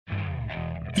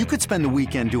You could spend the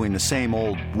weekend doing the same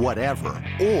old whatever,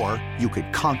 or you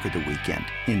could conquer the weekend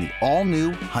in the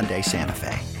all-new Hyundai Santa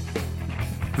Fe.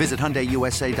 Visit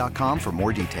HyundaiUSA.com for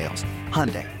more details.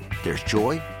 Hyundai, there's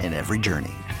joy in every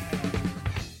journey.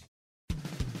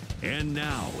 And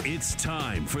now it's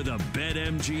time for the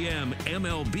BetMGM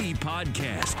MLB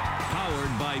podcast,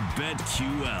 powered by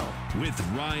BetQL, with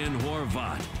Ryan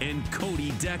Horvat and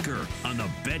Cody Decker on the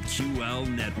BetQL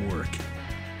network.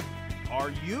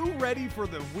 Are you ready for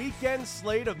the weekend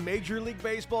slate of Major League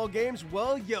Baseball games?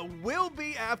 Well, you will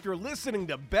be after listening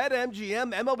to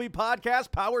BetMGM MLB podcast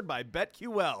powered by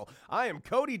BetQL. I am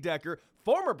Cody Decker,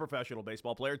 former professional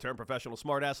baseball player turned professional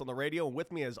smartass on the radio, and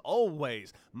with me as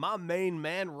always, my main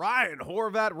man, Ryan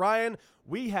Horvat. Ryan,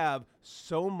 we have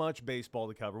so much baseball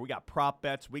to cover. We got prop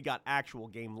bets, we got actual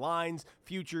game lines,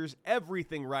 futures,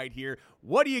 everything right here.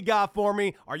 What do you got for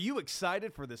me? Are you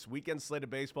excited for this weekend slate of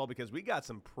baseball? Because we got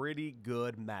some pretty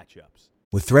good matchups.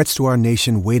 With threats to our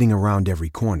nation waiting around every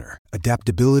corner,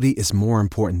 adaptability is more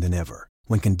important than ever.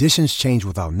 When conditions change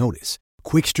without notice,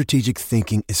 quick strategic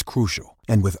thinking is crucial.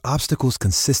 And with obstacles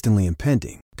consistently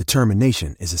impending,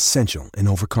 determination is essential in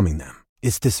overcoming them.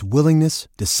 It's this willingness,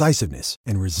 decisiveness,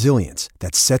 and resilience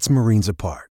that sets Marines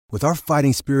apart. With our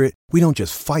fighting spirit, we don't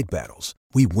just fight battles,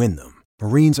 we win them.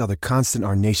 Marines are the constant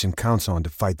our nation counts on to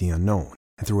fight the unknown.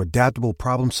 And through adaptable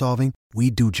problem solving,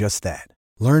 we do just that.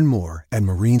 Learn more at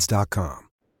Marines.com.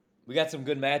 We got some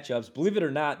good matchups. Believe it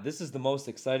or not, this is the most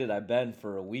excited I've been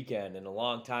for a weekend in a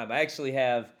long time. I actually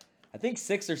have, I think,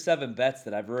 6 or 7 bets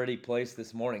that I've already placed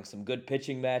this morning. Some good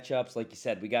pitching matchups. Like you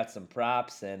said, we got some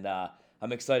props, and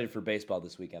I'm excited for baseball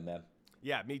this weekend, man.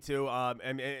 Yeah, me too.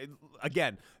 And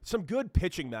again, some good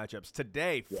pitching matchups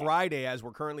today, Friday, as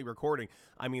we're currently recording.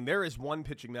 I mean, there is one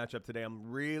pitching matchup today I'm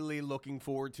really looking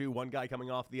forward to. One guy coming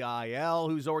off the IL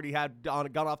who's already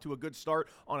gone off to a good start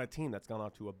on a team that's gone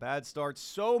off to a bad start.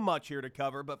 So much here to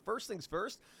cover. But first things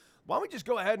first, why don't we just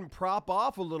go ahead and prop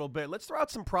off a little bit? Let's throw out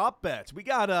some prop bets. We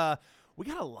got a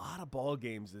lot of ball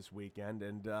games this weekend,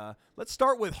 and let's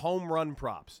start with home run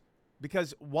props,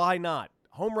 because why not?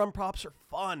 Home run props are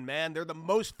fun, man. They're the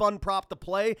most fun prop to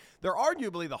play. They're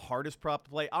arguably the hardest prop to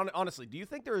play. Honestly, do you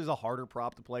think there is a harder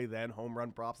prop to play than home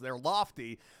run props? They're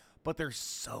lofty, but they're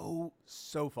so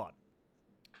fun.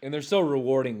 And they're so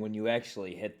rewarding when you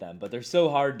actually hit them, but they're so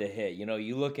hard to hit. You know,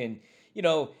 you look and, you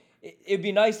know, it'd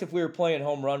be nice if we were playing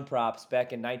home run props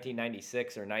back in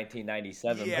 1996 or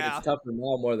 1997, but it's tougher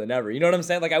now more than ever. You know what I'm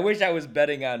saying? Like, I wish I was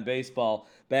betting on baseball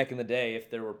back in the day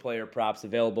if there were player props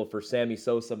available for Sammy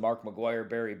Sosa, Mark McGwire,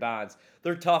 Barry Bonds.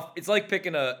 They're tough. It's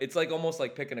like almost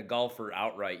like picking a golfer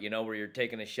outright, you know, where you're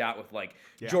taking a shot with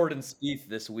Jordan Spieth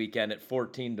this weekend at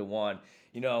 14-1,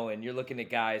 you know, and you're looking at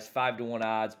guys 5-1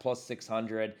 odds plus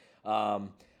 600.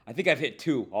 I think I've hit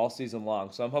 2 all season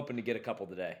long, so I'm hoping to get a couple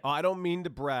today. I don't mean to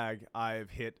brag.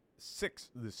 I've hit 6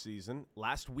 this season.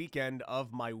 Last weekend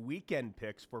of my weekend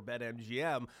picks for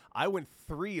BetMGM, I went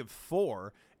 3 of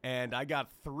 4, and I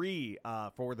got 3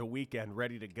 for the weekend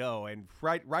ready to go. And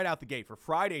right out the gate for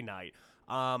Friday night,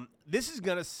 this is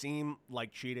going to seem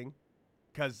like cheating,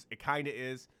 because it kind of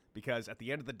is, because at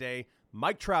the end of the day,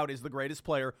 Mike Trout is the greatest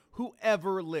player who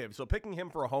ever lived. So picking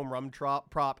him for a home run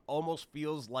prop almost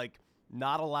feels like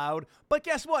not allowed, but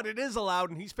guess what? It is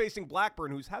allowed, and he's facing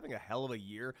Blackburn, who's having a hell of a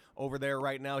year over there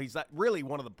right now. He's really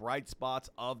one of the bright spots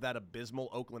of that abysmal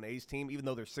Oakland A's team, even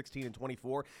though they're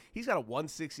 16-24. He's got a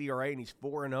 1.6 ERA, and he's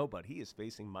 4-0, but he is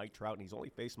facing Mike Trout, and he's only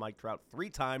faced Mike Trout 3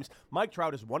 times. Mike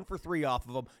Trout is 1 for 3 off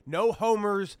of him. No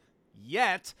homers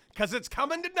yet, because it's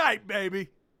coming tonight, baby.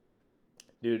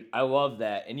 Dude, I love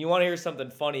that. And you want to hear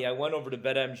something funny? I went over to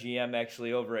BetMGM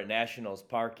actually over at Nationals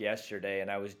Park yesterday,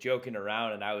 and I was joking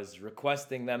around, and I was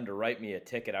requesting them to write me a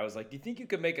ticket. I was like, do you think you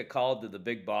could make a call to the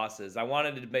big bosses? I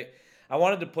wanted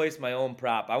to place my own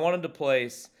prop. I wanted to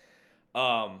place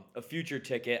a future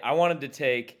ticket. I wanted to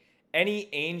take any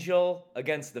Angel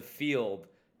against the field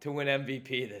to win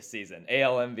MVP this season,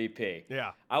 AL MVP.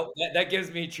 Yeah. That gives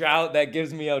me Trout. That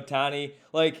gives me Ohtani.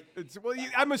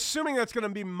 I'm assuming that's going to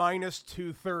be minus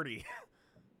 230.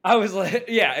 I was like,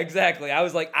 yeah, exactly. I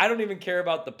was like, I don't even care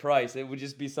about the price. It would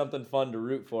just be something fun to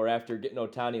root for after getting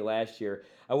Ohtani last year.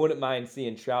 I wouldn't mind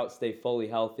seeing Trout stay fully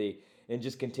healthy and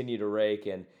just continue to rake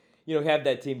and, you know, have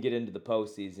that team get into the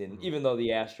postseason, even though the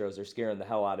Astros are scaring the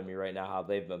hell out of me right now, how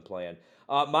they've been playing.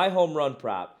 My home run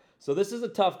prop. So this is a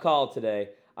tough call today.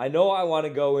 I know I want to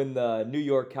go in the New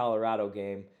York-Colorado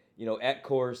game, you know, at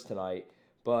Coors tonight,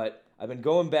 but I've been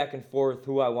going back and forth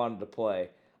who I wanted to play.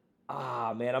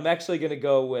 Man, I'm actually going to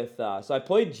go with, so I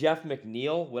played Jeff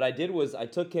McNeil. What I did was I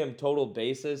took him total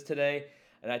bases today,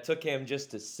 and I took him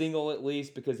just to single at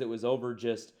least because it was over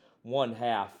just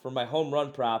 1/2. For my home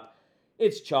run prop,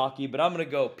 It's chalky, but I'm going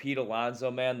to go Pete Alonso,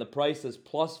 man. The price is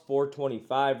plus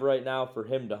 425 right now for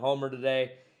him to homer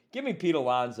today. Give me Pete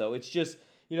Alonso. It's just,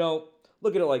 look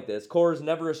at it like this. Cora's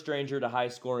never a stranger to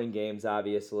high-scoring games,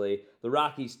 obviously. The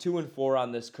Rockies 2-4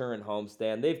 on this current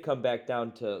homestand. They've come back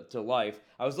down to life.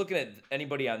 I was looking at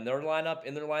anybody in their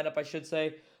lineup, I should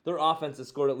say. Their offense has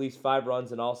scored at least 5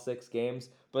 runs in all 6 games,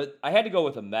 but I had to go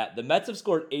with a Met. The Mets have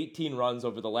scored 18 runs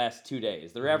over the last 2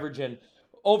 days. They're averaging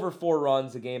over 4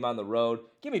 runs a game on the road.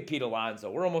 Give me Pete Alonso.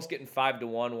 We're almost getting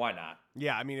 5-1. Why not?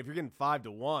 Yeah, I mean, if you're getting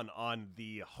 5-1 on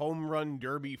the home run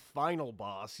derby final,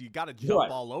 boss, you got to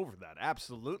jump all over that.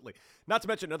 Absolutely. Not to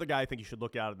mention another guy I think you should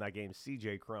look out in that game,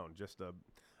 C.J. Cron, just a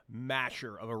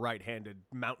masher of a right-handed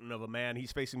mountain of a man.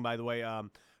 He's facing, by the way,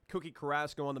 Cookie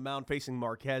Carrasco on the mound, facing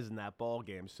Marquez in that ball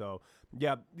game. So,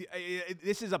 yeah,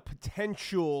 this is a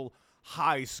potential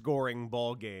high-scoring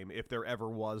ball game if there ever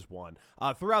was one.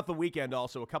 Throughout the weekend,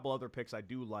 also, a couple other picks I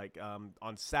do like.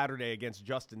 On Saturday against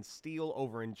Justin Steele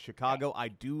over in Chicago, I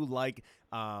do like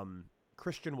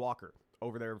Christian Walker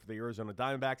over there for the Arizona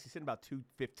Diamondbacks. He's hitting about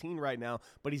 215 right now,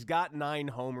 but he's got 9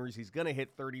 homers. He's going to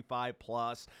hit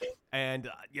 35+. And,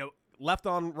 left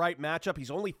on right matchup, he's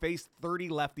only faced 30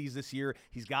 lefties this year.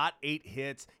 He's got 8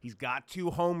 hits. He's got 2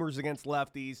 homers against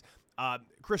lefties.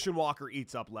 Christian Walker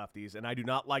eats up lefties, and I do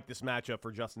not like this matchup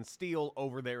for Justin Steele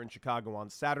over there in Chicago on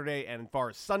Saturday. And as far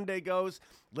as Sunday goes,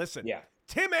 listen,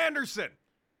 Tim Anderson,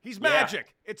 he's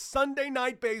magic. It's Sunday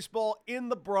Night Baseball in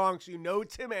the Bronx.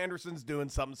 Tim Anderson's doing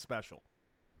something special.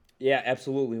 Yeah,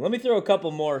 absolutely. Let me throw a couple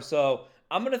more. So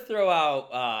I'm going to throw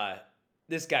out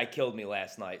this guy killed me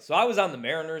last night. So I was on the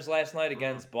Mariners last night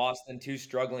against Boston, 2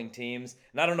 struggling teams.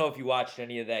 And I don't know if you watched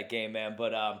any of that game, man,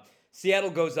 but Seattle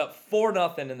goes up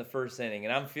 4-0 in the first inning,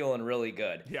 and I'm feeling really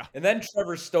good. Yeah. And then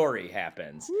Trevor Story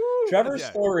happens. Woo, Trevor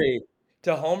Story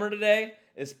to homer today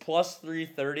is plus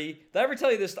 330. Did I ever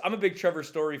tell you this? I'm a big Trevor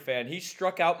Story fan. He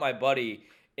struck out my buddy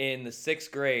in the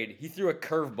 6th grade. He threw a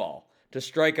curveball to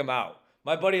strike him out.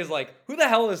 My buddy is like, who the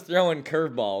hell is throwing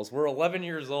curveballs? We're 11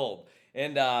 years old.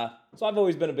 And so I've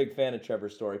always been a big fan of Trevor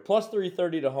Story. Plus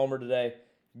 330 to homer today.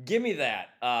 Give me that.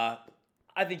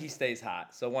 I think he stays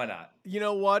hot, so why not? You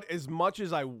know what? As much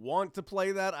as I want to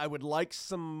play that, I would like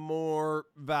some more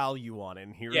value on it,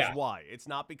 and here's why. It's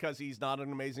not because he's not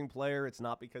an amazing player. It's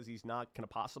not because he's not going to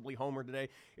possibly homer today.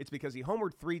 It's because he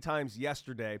homered 3 times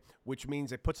yesterday, which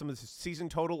means it puts him his season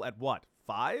total at what?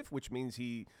 5? Which means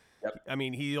he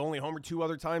only homered 2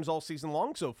 other times all season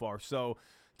long so far. So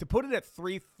to put it at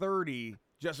 330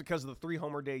 just because of the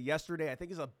 3-homer day yesterday, I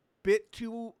think is a bit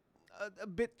too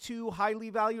highly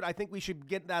valued. I think we should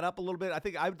get that up a little bit. I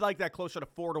think I would like that closer to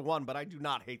 4-1, but I do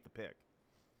not hate the pick.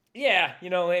 Yeah,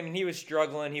 he was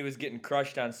struggling. He was getting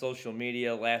crushed on social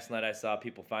media. Last night I saw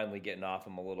people finally getting off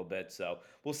him a little bit, so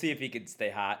we'll see if he can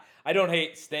stay hot. I don't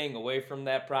hate staying away from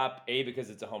that prop, A, because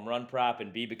it's a home run prop,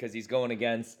 and B, because he's going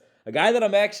against a guy that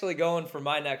I'm actually going for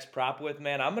my next prop with,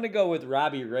 man. I'm going to go with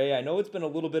Robbie Ray. I know it's been a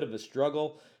little bit of a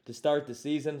struggle to start the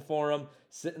season for him,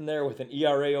 sitting there with an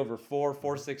ERA over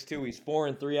 4.62. He's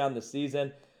 4-3 on the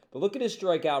season. But look at his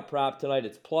strikeout prop tonight.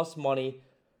 It's plus money.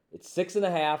 It's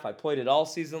 6.5. I played it all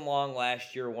season long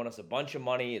last year, won us a bunch of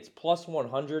money. It's plus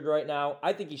 100 right now.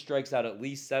 I think he strikes out at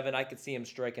least 7. I could see him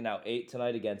striking out 8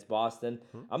 tonight against Boston.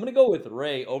 I'm going to go with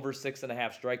Ray over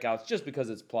 6.5 strikeouts just because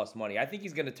it's plus money. I think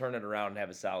he's going to turn it around and have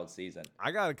a solid season.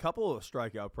 I got a couple of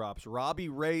strikeout props. Robbie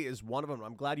Ray is one of them.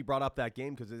 I'm glad you brought up that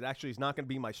game because it actually is not going to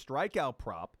be my strikeout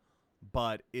prop,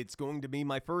 but it's going to be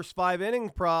my first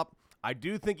 5-inning prop. I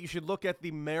do think you should look at the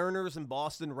Mariners and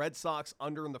Boston Red Sox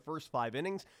under in the first 5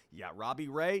 innings. You got Robbie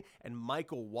Ray and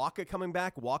Michael Wacha coming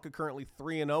back. Wacha currently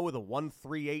 3-0 with a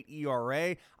 1.38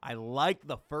 ERA. I like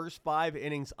the first 5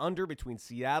 innings under between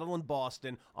Seattle and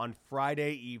Boston on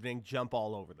Friday evening. Jump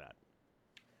all over that.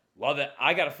 Love it.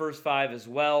 I got a first 5 as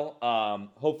well.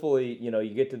 Hopefully,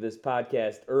 you get to this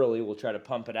podcast early. We'll try to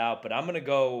pump it out. But I'm going to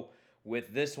go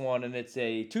with this one, and it's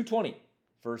a 2:20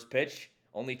 first pitch.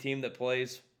 Only team that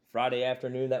plays Friday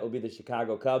afternoon, that would be the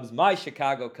Chicago Cubs. My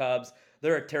Chicago Cubs,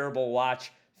 they're a terrible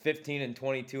watch,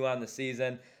 15-22 on the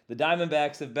season. The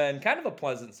Diamondbacks have been kind of a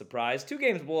pleasant surprise. 2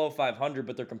 games below 500,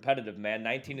 but they're competitive, man.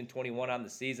 19-21 on the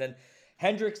season.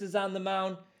 Hendricks is on the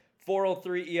mound,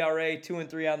 4.03 ERA,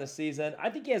 2-3 on the season. I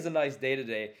think he has a nice day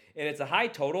today, and it's a high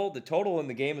total. The total in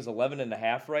the game is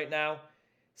 11.5 right now.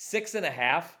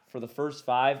 6.5 for the first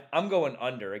 5. I'm going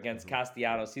under against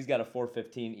Castellanos. He's got a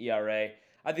 4.15 ERA.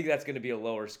 I think that's going to be a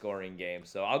lower scoring game.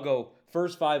 So I'll go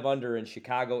first 5 under in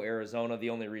Chicago, Arizona. The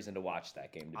only reason to watch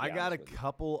that game, to be I got a with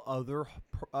couple other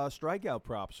strikeout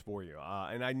props for you.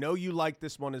 And I know you like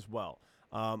this one as well.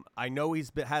 I know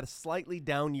had a slightly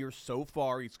down year so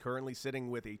far. He's currently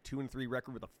sitting with a 2-3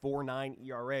 record with a 4.9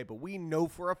 ERA, but we know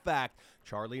for a fact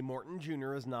Charlie Morton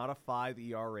Jr. is not a 5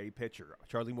 ERA pitcher.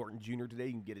 Charlie Morton Jr. today,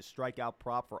 you can get his strikeout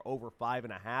prop for over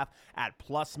 5.5 at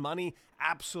plus money.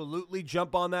 Absolutely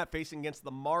jump on that facing against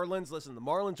the Marlins. Listen, the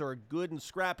Marlins are a good and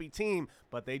scrappy team,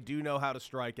 but they do know how to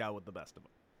strike out with the best of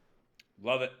them.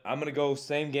 Love it. I'm going to go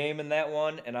same game in that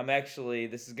one, and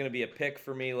this is going to be a pick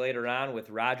for me later on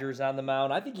with Rogers on the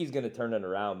mound. I think he's going to turn it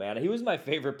around, man. He was my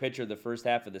favorite pitcher the first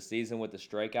half of the season with the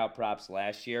strikeout props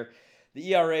last year.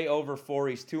 The ERA over 4,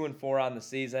 he's 2-4 on the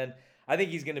season. I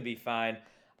think he's going to be fine.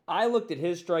 I looked at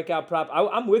his strikeout prop.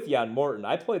 I'm with you on Morton.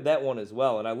 I played that one as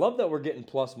well, and I love that we're getting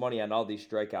plus money on all these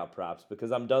strikeout props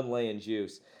because I'm done laying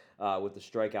juice with the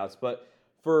strikeouts. But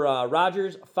for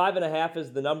Rogers, 5.5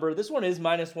 is the number. This one is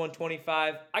minus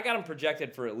 125. I got him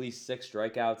projected for at least 6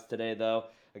 strikeouts today, though,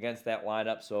 against that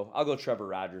lineup. So I'll go Trevor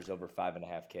Rogers over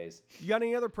 5.5 Ks. You got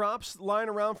any other props lying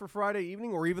around for Friday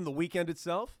evening or even the weekend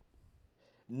itself?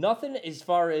 Nothing as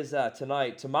far as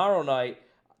tonight. Tomorrow night,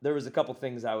 there was a couple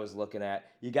things I was looking at.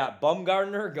 You got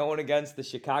Bumgarner going against the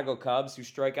Chicago Cubs, who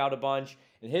strike out a bunch,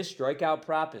 and his strikeout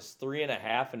prop is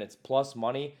 3.5, and it's plus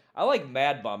money. I like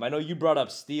Mad Bum. I know you brought up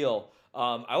Steele.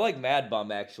 I like Mad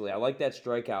Bum, actually. I like that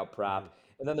strikeout prop.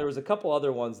 And then there was a couple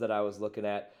other ones that I was looking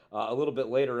at a little bit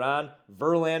later on.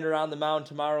 Verlander on the mound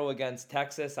tomorrow against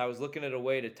Texas. I was looking at a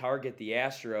way to target the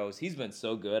Astros. He's been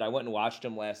so good. I went and watched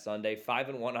him last Sunday.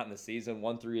 5-1 on the season,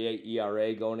 1.38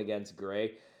 ERA going against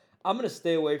Gray. I'm going to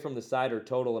stay away from the side or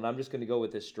total, and I'm just going to go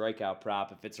with this strikeout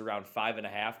prop if it's around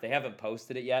 5.5. They haven't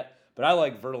posted it yet. But I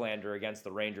like Verlander against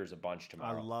the Rangers a bunch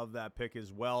tomorrow. I love that pick as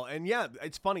well. And yeah,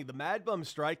 it's funny. The Mad Bum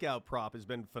strikeout prop has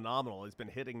been phenomenal. It's been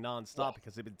hitting nonstop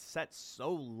because it's been set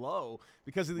so low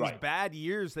because of these bad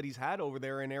years that he's had over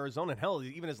there in Arizona. And hell,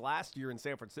 even his last year in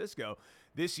San Francisco.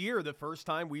 This year, the first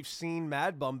time we've seen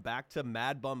Mad Bum back to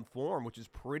Mad Bum form, which is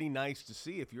pretty nice to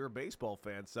see if you're a baseball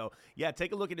fan. So yeah,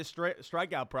 take a look at his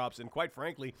strikeout props. And quite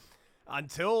frankly,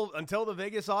 until the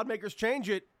Vegas oddmakers change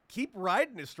it, keep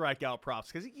riding his strikeout props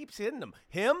because he keeps hitting them.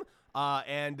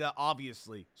 And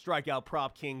obviously, strikeout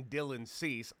prop king Dylan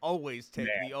Cease. Always take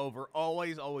the over.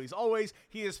 Always, always, always.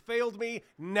 He has failed me.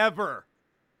 Never.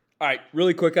 All right,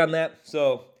 really quick on that.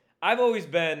 So I've always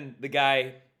been the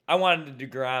guy. I wanted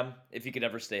DeGrom if he could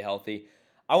ever stay healthy.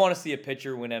 I want to see a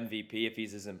pitcher win MVP if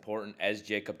he's as important as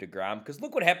Jacob DeGrom. Because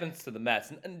look what happens to the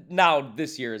Mets. And now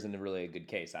this year isn't really a good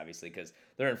case, obviously, because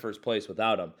they're in first place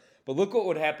without him. But look what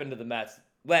would happen to the Mets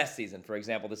last season, for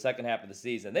example, the second half of the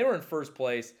season. They were in first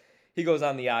place. He goes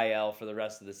on the IL for the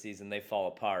rest of the season. They fall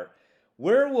apart.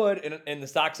 Where would, and the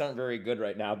Sox aren't very good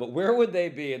right now, but where would they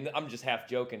be, and I'm just half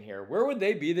joking here, where would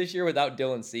they be this year without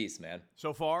Dylan Cease, man?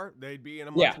 So far, they'd be in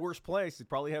a much worse place. They'd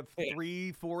probably have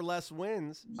 3-4 less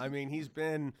wins. I mean, he has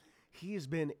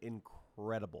been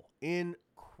incredible.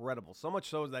 Incredible. So much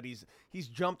so that he's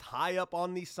jumped high up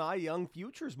on the Cy Young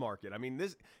futures market. I mean,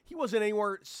 he wasn't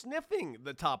anywhere sniffing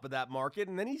the top of that market,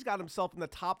 and then he's got himself in the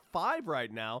top 5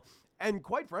 right now, and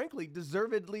quite frankly,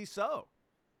 deservedly so.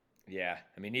 Yeah,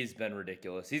 I mean, he's been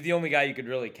ridiculous. He's the only guy you could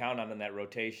really count on in that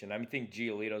rotation. I think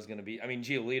Giolito's going to be – I mean,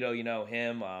 Giolito, you know,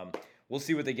 him. We'll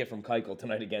see what they get from Keuchel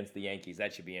tonight against the Yankees.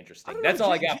 That should be interesting. That's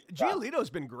all I got.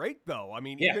 Giolito's been great, though. I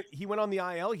mean, he went on the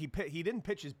IL. He didn't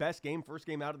pitch his best game, first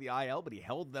game out of the IL, but he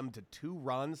held them to 2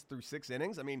 runs through 6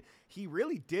 innings. I mean, he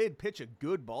really did pitch a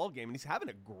good ball game, and he's having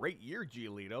a great year,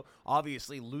 Giolito.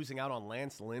 Obviously, losing out on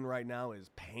Lance Lynn right now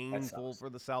is painful for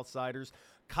the Southsiders.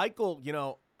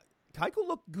 Keuchel, Keuchel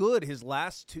looked good his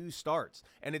last 2 starts,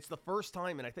 and it's the first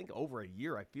time in I think over a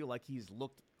year I feel like he's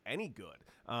looked any good.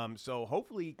 So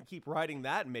hopefully he can keep riding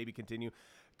that and maybe continue.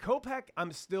 Kopech,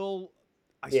 I still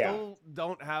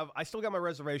got my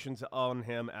reservations on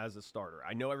him as a starter.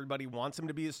 I know everybody wants him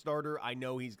to be a starter. I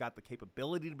know he's got the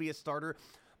capability to be a starter.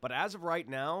 But as of right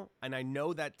now, and I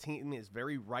know that team is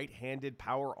very right-handed,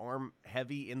 power arm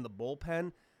heavy in the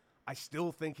bullpen, I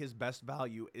still think his best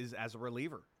value is as a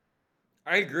reliever.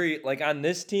 I agree. Like on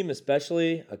this team,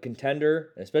 especially a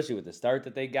contender, especially with the start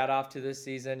that they got off to this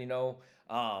season,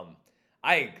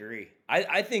 I agree.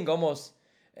 I think almost,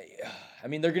 I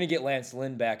mean, they're going to get Lance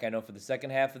Lynn back, I know, for the second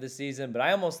half of the season, but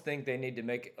I almost think they need to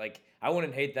make, I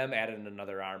wouldn't hate them adding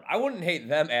another arm. I wouldn't hate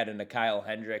them adding a Kyle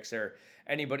Hendricks or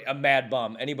anybody, a Mad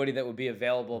Bum, anybody that would be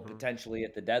available potentially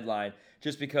at the deadline,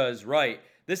 just because,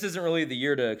 this isn't really the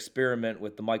year to experiment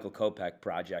with the Michael Kopech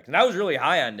project. And I was really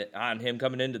high on him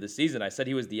coming into the season. I said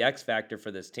he was the X factor for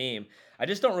this team. I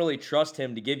just don't really trust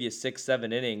him to give you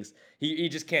 6-7 innings. He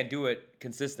just can't do it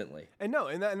consistently. And no,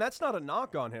 and that's not a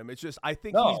knock on him. It's just I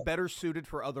think he's better suited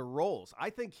for other roles.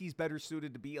 I think he's better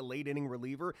suited to be a late inning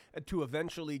reliever and to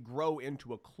eventually grow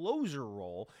into a closer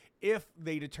role if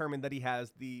they determine that he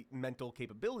has the mental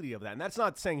capability of that. And that's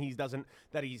not saying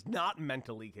that he's not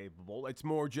mentally capable. It's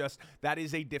more just that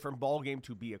is a different ballgame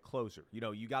to be a closer. You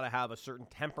know, you got to have a certain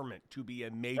temperament to be a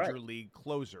major league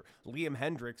closer. Liam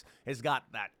Hendriks has got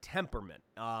that temperament.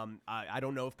 I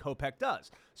don't know if Kopech does.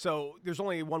 So there's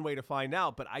only one way to find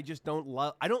out, but I just don't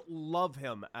love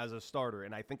him as a starter,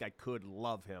 and I think I could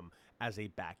love him as a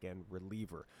back-end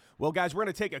reliever. Well, guys, we're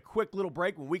going to take a quick little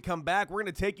break. When we come back, we're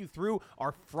going to take you through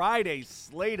our Friday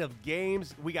slate of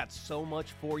games. We got so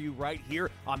much for you right here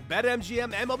on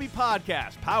BetMGM MLB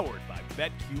Podcast, powered by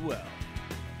BetQL.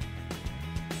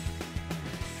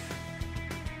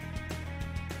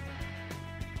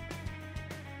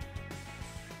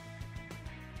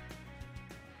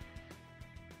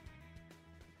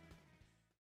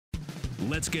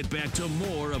 Let's get back to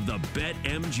more of the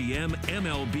BetMGM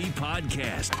MLB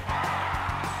podcast.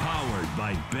 Powered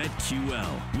by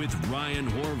BetQL with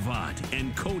Ryan Horvat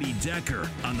and Cody Decker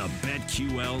on the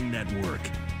BetQL network.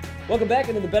 Welcome back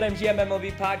into the BetMGM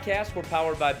MLB podcast. We're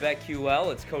powered by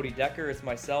BetQL. It's Cody Decker. It's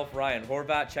myself, Ryan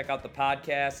Horvat. Check out the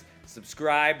podcast.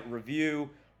 Subscribe, review,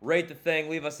 rate the thing.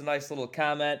 Leave us a nice little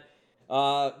comment.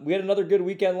 We had another good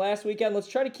weekend last weekend. Let's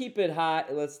try to keep it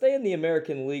hot. Let's stay in the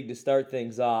American League to start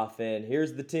things off. And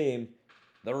here's the team,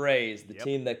 the Rays, the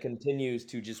team that continues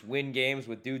to just win games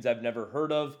with dudes I've never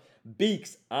heard of.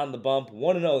 Beeks on the bump,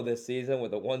 1-0 this season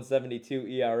with a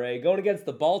 1.72 ERA. Going against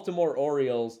the Baltimore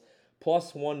Orioles,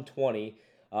 plus 120.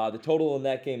 The total in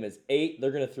that game is 8.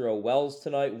 They're going to throw Wells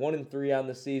tonight, 1-3 on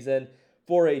the season,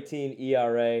 4.18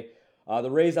 ERA. The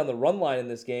Rays on the run line in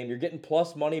this game, you're getting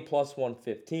plus money, plus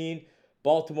 115.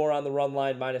 Baltimore on the run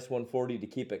line, minus 140 to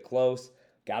keep it close.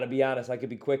 Got to be honest, I could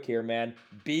be quick here, man.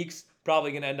 Beeks probably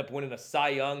going to end up winning a Cy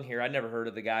Young here. I never heard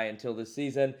of the guy until this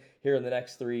season, here in the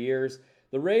next 3 years.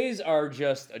 The Rays are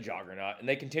just a juggernaut, and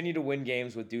they continue to win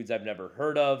games with dudes I've never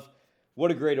heard of. What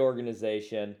a great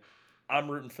organization. I'm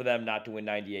rooting for them not to win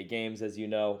 98 games, as you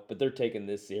know, but they're taking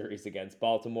this series against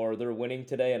Baltimore. They're winning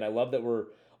today, and I love that we're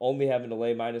only having to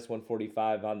lay minus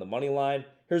 145 on the money line.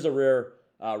 Here's a rare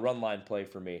run line play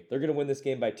for me. They're going to win this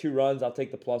game by 2 runs. I'll take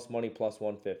the plus money, plus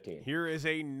 115. Here is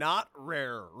a not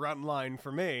rare run line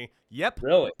for me. Yep.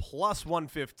 Really? Plus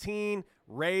 115.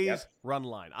 Rays run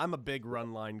line. I'm a big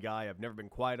run line guy. I've never been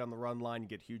quiet on the run line. You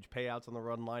get huge payouts on the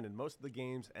run line, and most of the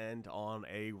games end on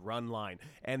a run line.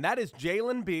 And that is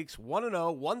Jalen Beeks, 1-0,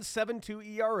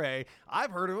 1.72 ERA.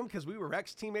 I've heard of him because we were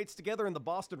ex-teammates together in the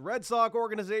Boston Red Sox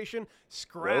organization.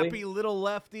 Scrappy little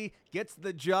lefty, gets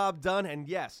the job done. And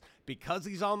yes, because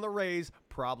he's on the Rays,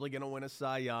 probably going to win a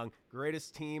Cy Young.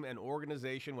 Greatest team and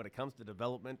organization when it comes to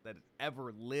development that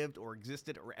ever lived or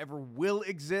existed or ever will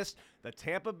exist. The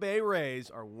Tampa Bay Rays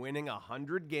are winning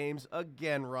 100 games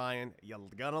again, Ryan. You're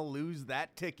going to lose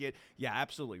that ticket. Yeah,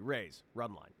 absolutely. Rays,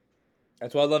 run line.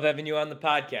 That's why I love having you on the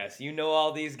podcast. You know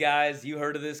all these guys. You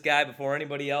heard of this guy before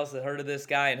anybody else had heard of this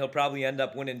guy, and he'll probably end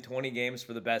up winning 20 games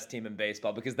for the best team in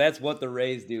baseball because that's what the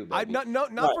Rays do, baby.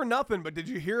 Not for nothing, but did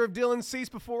you hear of Dylan Cease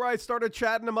before I started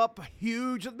chatting him up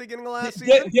huge at the beginning of last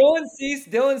season?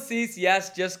 Dylan Cease,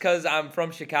 yes, just because I'm from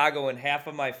Chicago and half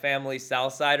of my family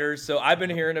Southsiders, so I've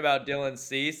been hearing about Dylan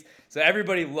Cease. So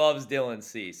everybody loves Dylan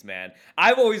Cease, man.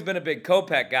 I've always been a big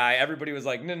Kopech guy. Everybody was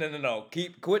like, no.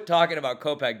 Quit talking about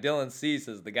Kopech. Dylan Cease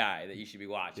is the guy that you should be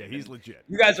watching. Yeah, he's legit.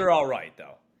 You guys are all right,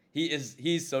 though.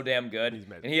 He's so damn good.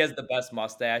 And he has the best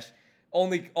mustache.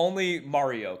 Only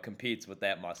Mario competes with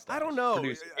that mustache. I don't know.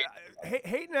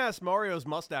 Hating-ass Mario's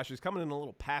mustache is coming in a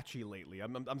little patchy lately.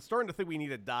 I'm starting to think we need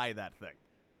to dye that thing.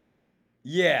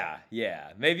 Yeah.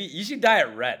 Maybe you should dye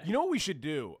it red. You know what we should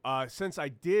do? Since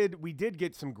we did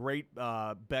get some great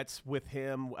bets with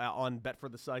him on Bet for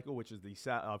the Cycle, which is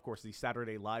of course the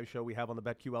Saturday live show we have on the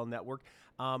BetQL network.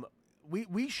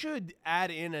 We should add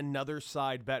in another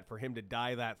side bet for him to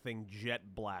dye that thing jet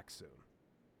black soon.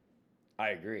 I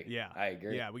agree. Yeah, I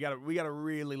agree. Yeah, we gotta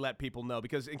really let people know,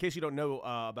 because in case you don't know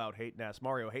about Hating-ass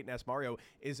Mario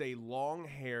is a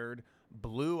long-haired,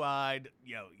 blue-eyed,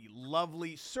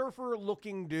 lovely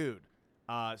surfer-looking dude.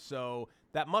 So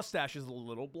that mustache is a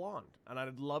little blonde, and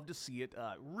I'd love to see it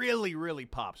really, really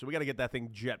pop. So we got to get that thing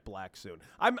jet black soon.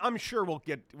 I'm sure we'll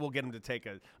get him to take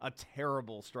a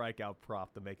terrible strikeout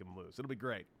prop to make him lose. It'll be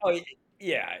great. Oh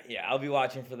yeah. I'll be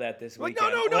watching for that this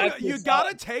weekend. No. You got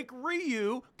to take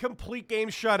Ryu complete game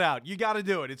shutout. You got to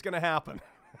do it. It's gonna happen.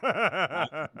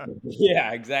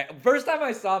 Yeah, exactly. First time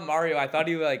I saw Mario, I thought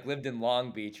he lived in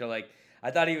Long Beach, or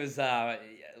I thought he was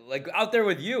like out there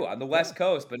with you on the West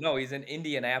Coast, but no, he's in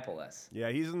Indianapolis.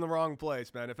 Yeah, he's in the wrong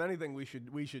place, man. If anything, we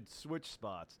should switch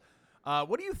spots.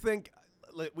 What do you think?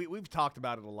 We've talked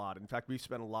about it a lot. In fact, we've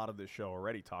spent a lot of this show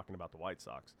already talking about the White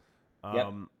Sox.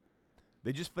 Yep.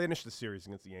 They just finished the series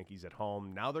against the Yankees at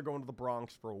home. Now they're going to the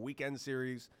Bronx for a weekend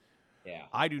series. Yeah.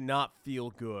 I do not feel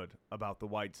good about the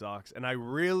White Sox, and I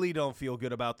really don't feel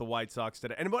good about the White Sox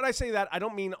today. And when I say that, I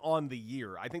don't mean on the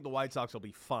year. I think the White Sox will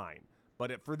be fine.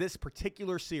 But for this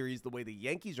particular series, the way the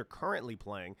Yankees are currently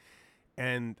playing,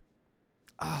 and,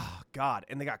 God,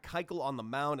 and they got Keuchel on the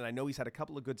mound, and I know he's had a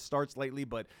couple of good starts lately,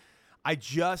 but I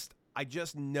just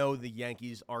know the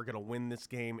Yankees are going to win this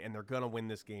game, and they're going to win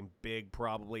this game big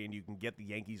probably, and you can get the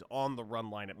Yankees on the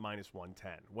run line at -110.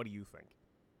 What do you think?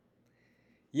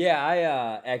 Yeah, I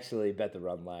actually bet the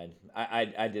run line.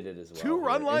 I did it as well. 2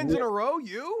 run lines in a row,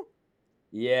 you?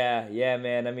 Yeah,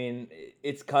 man. I mean,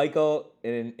 it's Keuchel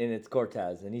and it's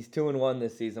Cortez, and he's 2-1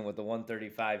 this season with a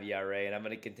 1.35 ERA, and I'm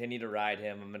going to continue to ride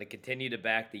him. I'm going to continue to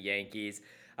back the Yankees.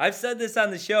 I've said this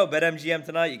on the show, BetMGM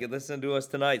tonight. You can listen to us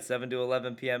tonight, 7 to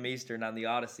 11 p.m. Eastern on the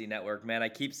Odyssey Network. Man, I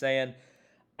keep saying,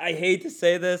 I hate to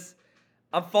say this,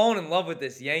 I'm falling in love with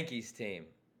this Yankees team.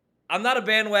 I'm not a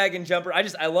bandwagon jumper.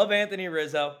 I love Anthony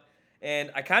Rizzo. And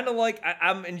I kind of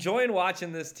I'm enjoying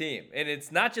watching this team. And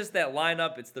it's not just that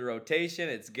lineup, it's the rotation,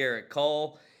 it's Garrett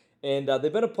Cole. And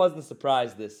they've been a pleasant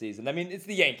surprise this season. I mean, it's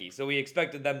the Yankees, so we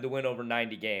expected them to win over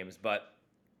 90 games. But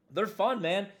they're fun,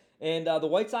 man. And the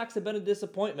White Sox have been a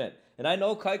disappointment. And I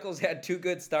know Keuchel's had 2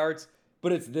 good starts,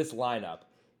 but it's this lineup.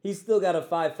 He's still got a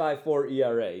 5.54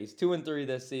 ERA. He's 2-3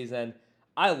 this season.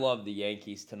 I love the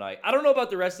Yankees tonight. I don't know about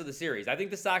the rest of the series. I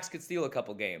think the Sox could steal a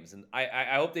couple games, and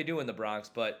I hope they do in the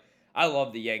Bronx, but I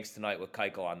love the Yanks tonight with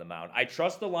Keuchel on the mound. I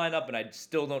trust the lineup, and I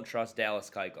still don't trust Dallas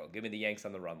Keuchel. Give me the Yanks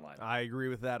on the run line. I agree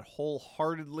with that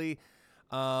wholeheartedly.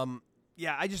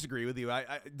 Yeah, I just agree with you.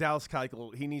 Dallas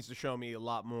Keuchel, he needs to show me a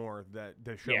lot more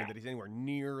to show me that he's anywhere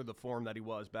near the form that he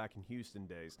was back in Houston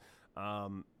days.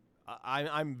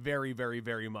 I'm very, very,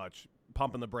 very much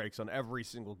pumping the brakes on every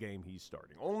single game he's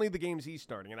starting. Only the games he's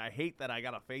starting, and I hate that I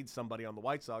got to fade somebody on the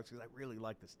White Sox because I really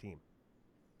like this team.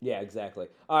 Yeah, exactly.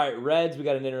 All right, Reds, we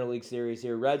got an interleague series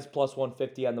here. Reds plus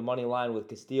 150 on the money line with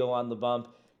Castillo on the bump.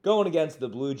 Going against the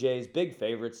Blue Jays, big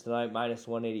favorites tonight,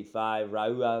 -185.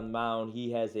 Raul on the mound,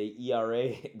 he has a ERA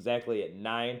exactly at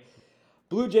 9.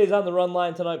 Blue Jays on the run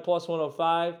line tonight, plus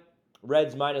 105.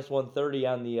 Reds -130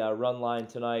 on the run line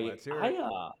tonight. Let's hear it.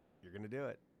 You're going to do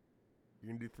it. You're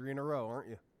going to do 3 in a row, aren't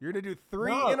you? You're going to do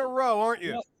 3 in a row, aren't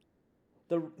you? No.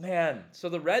 So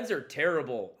the Reds are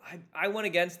terrible. I went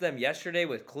against them yesterday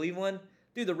with Cleveland.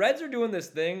 Dude, the Reds are doing this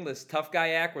thing, this tough guy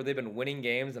act where they've been winning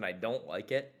games, and I don't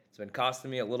like it. It's been costing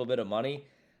me a little bit of money.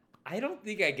 I don't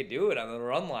think I could do it on the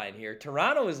run line here.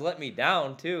 Toronto has let me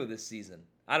down, too, this season.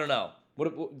 I don't know.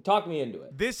 Talk me into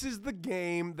it. This is the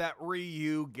game that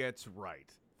Ryu gets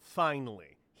right.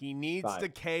 Finally. He needs to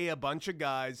K a bunch of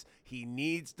guys. He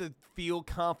needs to feel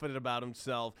confident about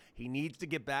himself. He needs to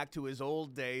get back to his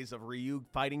old days of Ryu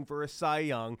fighting for a Cy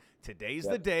Young. Today's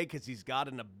the day because he's got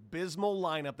an abysmal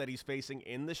lineup that he's facing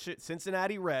in the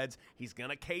Cincinnati Reds. He's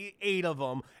going to K 8 of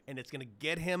them, and it's going to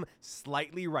get him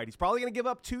slightly right. He's probably going to give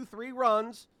up 2-3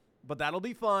 runs, but that'll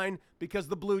be fine because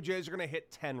the Blue Jays are going to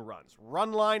hit 10 runs.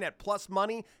 Run line at plus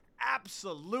money.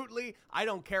 Absolutely. I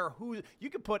don't care who. You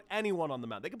could put anyone on the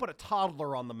mound. They could put a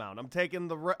toddler on the mound. I'm taking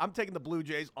the Blue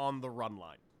Jays on the run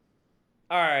line.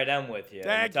 All right, I'm with you.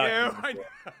 Thank you.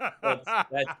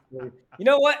 You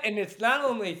know what? And it's not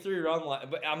only 3 run line,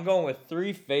 but I'm going with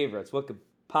 3 favorites. What could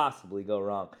possibly go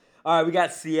wrong? All right, we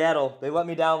got Seattle. They let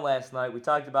me down last night. We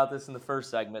talked about this in the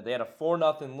first segment. They had a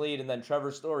 4-0 lead, and then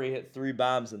Trevor Story hit 3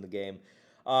 bombs in the game.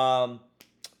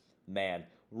 Man.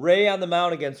 Ray on the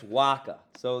mound against Waka.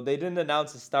 So they didn't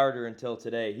announce a starter until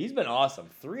today. He's been awesome.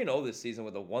 3-0 this season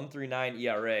with a 1.39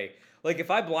 ERA. Like, if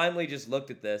I blindly just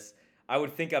looked at this, I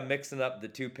would think I'm mixing up the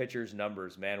 2 pitchers'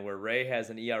 numbers, man, where Ray has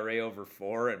an ERA over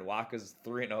 4 and Waka's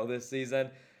 3-0 this season.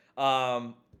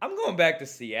 I'm going back to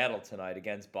Seattle tonight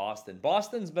against Boston.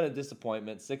 Boston's been a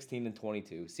disappointment,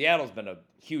 16-22. Seattle's been a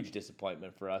huge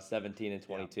disappointment for us,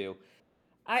 17-22.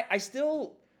 Yeah.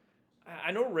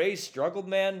 I know Ray's struggled,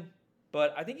 man.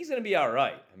 But I think he's going to be all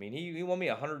right. I mean, he won me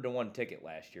a 100-1 ticket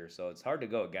last year, so it's hard to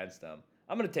go against him.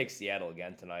 I'm going to take Seattle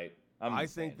again tonight. I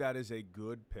think that is a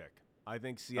good pick. I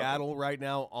think Seattle right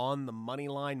now on the money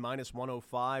line,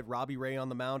 -105. Robbie Ray on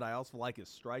the mound. I also like his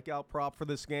strikeout prop for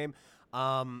this game.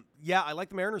 Yeah, I like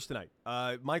the Mariners tonight.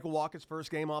 Michael Wacha's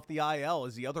first game off the IL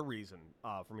is the other reason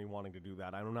for me wanting to do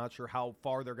that. I'm not sure how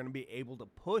far they're going to be able to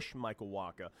push Michael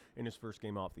Wacha in his first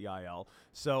game off the IL.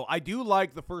 So I do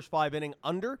like the first 5 inning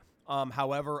under.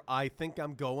 However, I think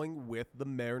I'm going with the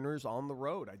Mariners on the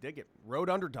road. I dig it. Road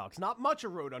underdogs. Not much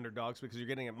of road underdogs because you're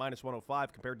getting at minus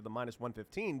 105 compared to the minus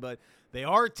 115, but they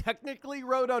are technically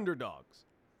road underdogs.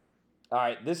 All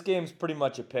right, this game's pretty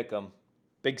much a pick'em.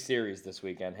 Big series this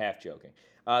weekend, half joking.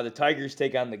 The Tigers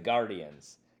take on the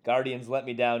Guardians. Guardians let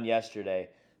me down yesterday.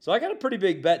 So I got a pretty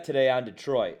big bet today on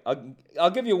Detroit. I'll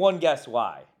give you one guess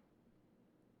why.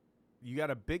 You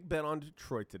got a big bet on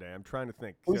Detroit today. I'm trying to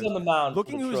think. Who's on the mound?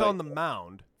 Looking who's on the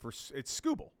mound it's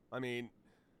Skubal. I mean,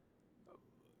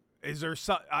 is there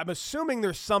I'm assuming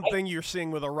there's something you're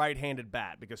seeing with a right-handed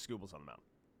bat because Skubal's on the mound.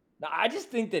 No, I just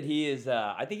think that he is.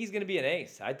 I think he's going to be an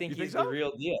ace. I think he's the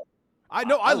real deal. I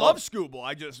know. I love Skubal.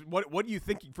 What do you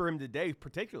think for him today,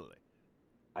 particularly?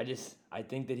 I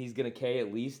think that he's going to K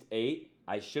at least 8.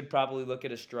 I should probably look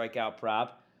at a strikeout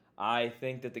prop. I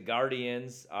think that the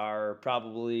Guardians are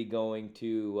probably going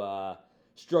to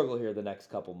struggle here the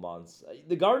next couple months.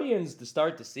 The Guardians, to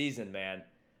start the season, man,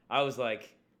 I was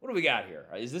like, what do we got here?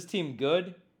 Is this team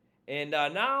good? And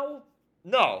now,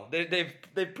 no,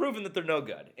 they've proven that they're no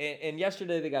good. And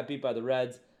yesterday they got beat by the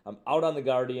Reds. I'm out on the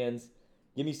Guardians.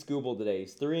 Give me Skubal today.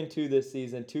 He's 3-2 this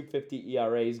season, 2.50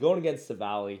 ERA. He's going against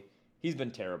Savali. He's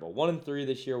been terrible. 1-3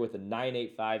 this year with a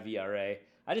 9.85 ERA.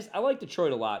 I like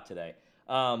Detroit a lot today.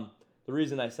 The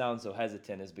reason I sound so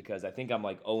hesitant is because I think I'm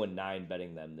like 0-9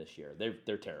 betting them this year.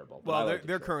 They're terrible. Well,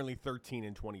 they're currently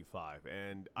 13-25,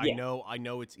 and yeah. I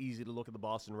know it's easy to look at the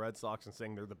Boston Red Sox and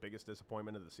saying they're the biggest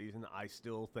disappointment of the season. I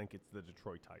still think it's the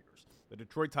Detroit Tigers. The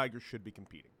Detroit Tigers should be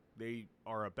competing. They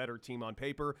are a better team on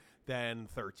paper than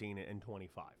 13-25.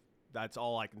 That's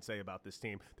all I can say about this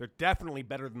team. They're definitely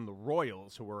better than the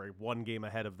Royals, who are 1 game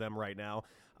ahead of them right now.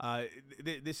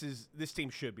 This team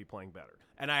should be playing better.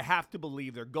 And I have to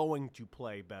believe they're going to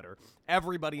play better.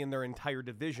 Everybody in their entire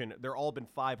division, they're all been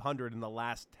 500 in the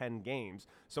last 10 games.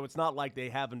 So it's not like they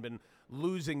haven't been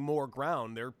losing more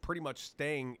ground. They're pretty much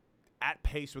staying at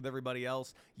pace with everybody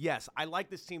else. Yes, I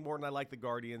like this team more than I like the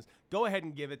Guardians. Go ahead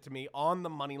and give it to me on the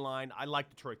money line. I like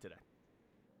Detroit today.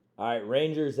 All right,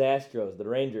 Rangers, Astros. The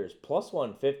Rangers, plus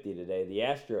 150 today. The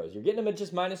Astros, you're getting them at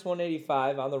just minus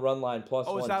 185 on the run line, plus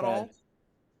 110. Oh, is that all?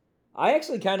 I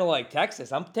actually kind of like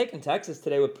Texas. I'm taking Texas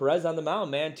today with Perez on the mound,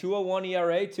 man. 2.01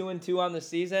 ERA, 2-2 on the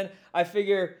season. I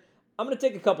figure I'm going to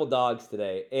take a couple dogs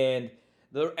today. And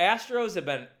the Astros have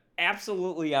been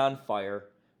absolutely on fire.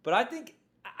 But I think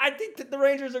that the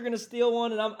Rangers are going to steal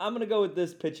one, and I'm going to go with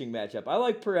this pitching matchup. I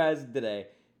like Perez today.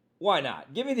 Why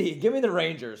not? Give me the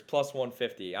Rangers plus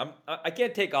 150. I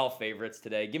can't take all favorites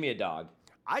today. Give me a dog.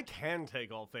 I can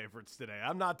take all favorites today.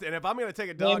 I'm not, and if I'm going to take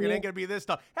a dog, it ain't going to be this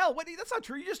dog. Hell, that's not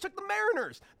true. You just took the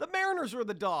Mariners. The Mariners were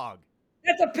the dog.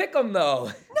 That's a pick 'em,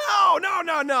 though.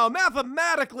 No.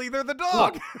 Mathematically, they're the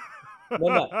dog.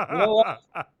 No. You know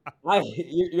what?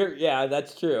 Yeah,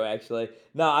 that's true. Actually,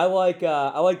 no, I like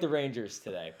the Rangers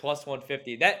today plus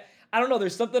 150. That. I don't know.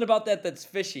 There's something about that that's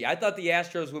fishy. I thought the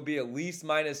Astros would be at least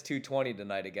minus 220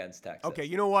 tonight against Texas. Okay,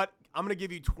 you know what? I'm going to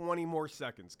give you 20 more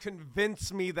seconds.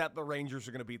 Convince me that the Rangers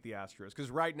are going to beat the Astros,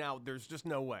 because right now there's just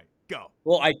no way. Go.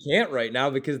 Well, I can't right now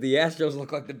because the Astros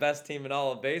look like the best team in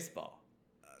all of baseball.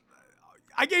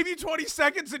 I gave you 20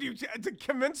 seconds to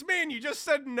convince me, and you just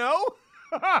said no?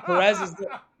 Perez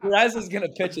is going to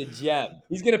pitch a gem.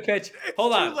 He's going to pitch.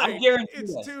 Hold on. I guarantee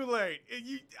it's too late.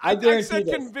 I said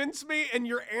convince me, and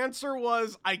your answer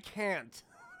was I can't.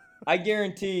 I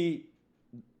guarantee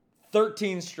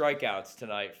 13 strikeouts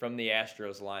tonight from the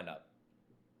Astros lineup.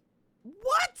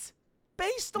 What?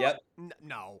 Based on? Yep.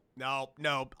 No. Not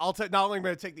only am I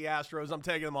going to take the Astros, I'm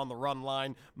taking them on the run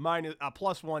line. Minus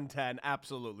plus 110.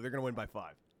 Absolutely. They're going to win by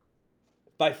 5.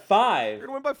 By 5? They're going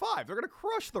to win by 5. They're going to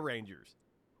crush the Rangers.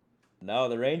 No,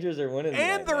 the Rangers are winning.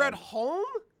 And they're at home?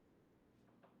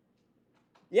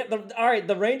 Yeah, all right,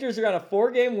 the Rangers are on a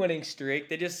 4-game winning streak.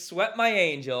 They just swept my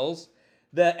Angels.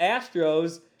 The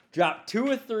Astros dropped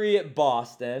 2 of 3 at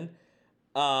Boston.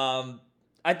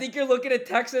 I think you're looking at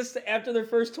Texas after their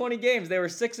first 20 games. They were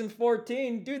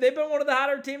 6-14. Dude, they've been one of the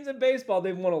hotter teams in baseball.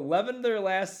 They've won 11 of their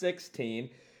last 16.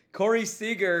 Corey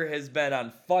Seager has been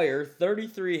on fire.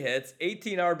 33 hits,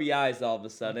 18 RBIs all of a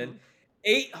sudden,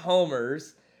 8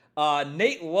 homers.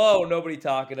 Nate Lowe, nobody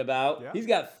talking about. Yeah. He's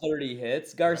got 30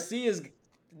 hits. Garcia's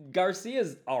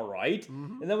all right.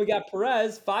 And then we got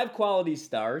Perez, 5 quality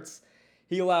starts.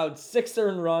 He allowed 6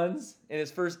 earned runs in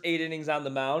his first 8 innings on the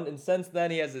mound. And since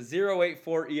then, he has a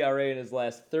 0.84 ERA in his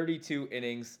last 32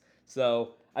 innings.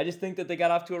 So I just think that they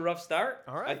got off to a rough start.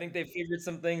 All right. I think they figured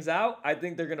some things out. I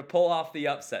think they're going to pull off the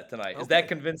upset tonight. Is Okay. that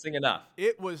convincing enough?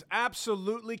 It was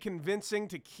absolutely convincing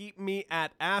to keep me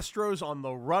at Astros on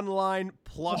the run line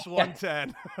plus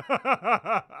 110.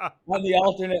 On the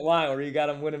alternate line where you got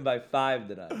them winning by 5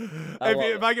 tonight.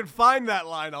 If I can find that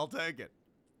line, I'll take it.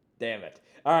 Damn it.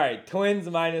 All right, Twins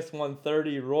minus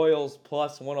 130, Royals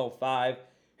plus 105.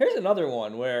 Here's another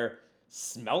one where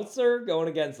Smeltzer going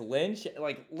against Lynch.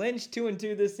 Like Lynch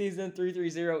 2-2 this season,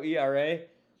 3.30 ERA.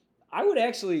 I would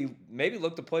actually maybe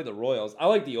look to play the Royals. I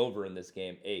like the over in this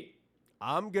game, 8.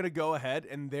 I'm going to go ahead,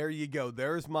 and there you go.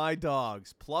 There's my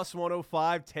dogs. Plus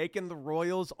 105, taking the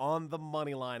Royals on the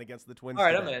money line against the Twins. All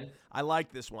right, today. I'm in. I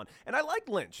like this one. And I like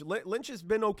Lynch. Lynch has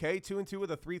been okay, 2-2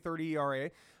 with a 3.30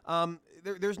 ERA.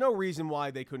 There's no reason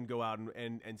why they couldn't go out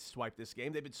and swipe this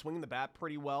game. They've been swinging the bat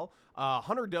pretty well.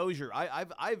 Hunter Dozier,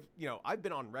 I've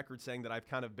been on record saying that I've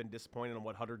kind of been disappointed in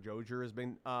what Hunter Dozier has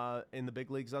been in the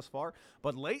big leagues thus far.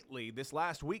 But lately, this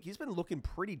last week, he's been looking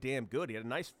pretty damn good. He had a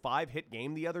nice 5-hit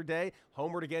game the other day.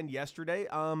 Homered again yesterday.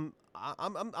 I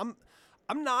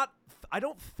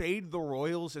don't fade the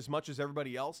Royals as much as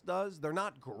everybody else does. They're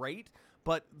not great,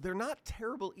 but they're not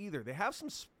terrible either. They have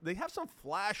some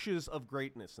flashes of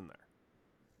greatness in there.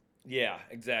 Yeah,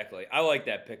 exactly. I like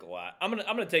that pick a lot. I'm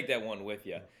gonna take that one with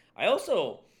you. I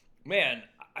also, man,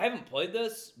 I haven't played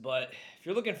this, but if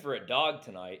you're looking for a dog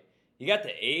tonight, you got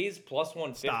the A's plus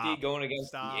 150 going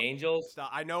against the Angels. Stop.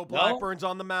 I know Blackburn's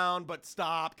on the mound, but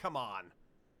stop. Come on.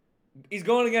 He's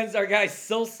going against our guy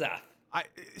Silseth.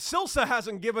 Silsa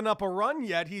hasn't given up a run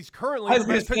yet. He's currently the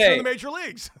best pitcher in the major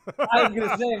leagues. I was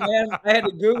gonna say, man, I had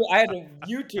to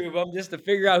YouTube him just to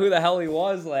figure out who the hell he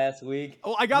was last week.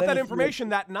 Oh, I got that information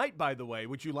that night, by the way.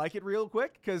 Would you like it real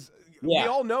quick? Because we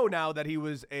all know now that he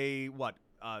was a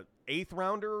 8th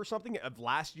rounder or something of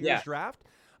last year's draft.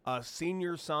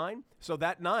 Senior sign. So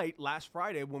that night, last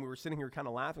Friday, when we were sitting here kind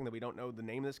of laughing that we don't know the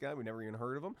name of this guy, we never even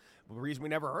heard of him. The reason we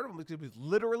never heard of him is because he was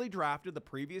literally drafted the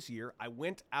previous year. I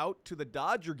went out to the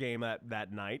Dodger game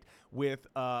that night with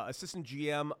assistant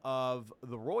GM of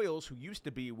the Royals, who used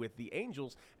to be with the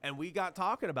Angels, and we got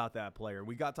talking about that player.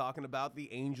 We got talking about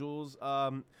the Angels,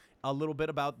 a little bit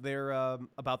about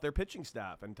their pitching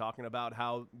staff, and talking about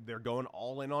how they're going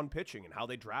all in on pitching and how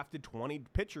they drafted 20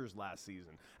 pitchers last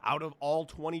season out of all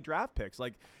 20 draft picks.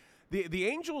 Like the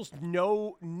Angels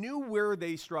knew where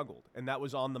they struggled, and that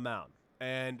was on the mound.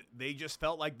 And they just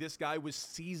felt like this guy was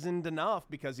seasoned enough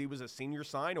because he was a senior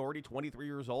sign, already 23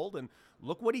 years old, and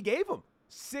look what he gave him.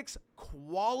 6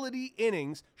 quality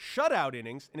innings, shutout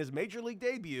innings in his major league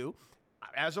debut.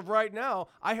 As of right now,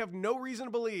 I have no reason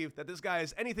to believe that this guy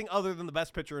is anything other than the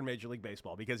best pitcher in Major League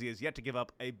Baseball because he has yet to give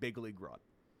up a big league run.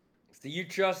 So you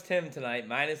trust him tonight,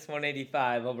 minus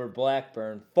 185 over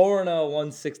Blackburn, 4-0,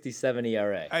 167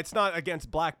 ERA. It's not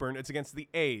against Blackburn, it's against the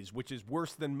A's, which is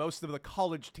worse than most of the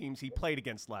college teams he played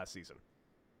against last season.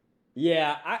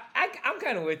 Yeah, I'm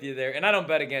kind of with you there, and I don't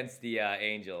bet against the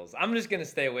Angels. I'm just going to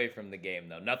stay away from the game,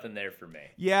 though. Nothing there for me.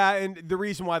 Yeah, and the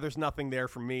reason why there's nothing there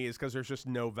for me is because there's just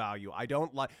no value. I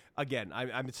don't like. Again,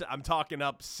 I'm talking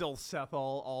up Silseth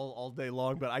all day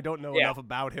long, but I don't know enough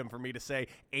about him for me to say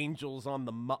Angels on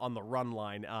the run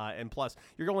line. And plus,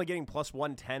 you're only getting plus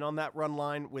 110 on that run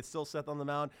line with Silseth on the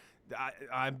mound.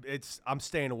 I'm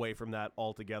staying away from that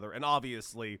altogether. And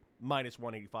obviously, minus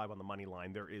 185 on the money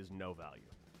line, there is no value.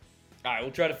 All right,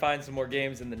 we'll try to find some more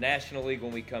games in the National League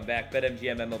when we come back.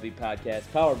 BetMGM MLB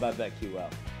Podcast, powered by BetQL.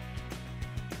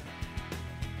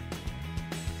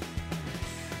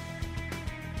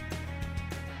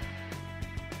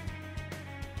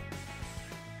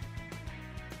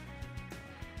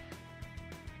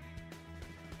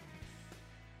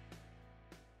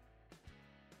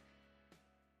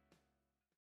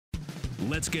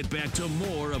 Let's get back to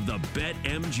more of the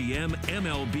BetMGM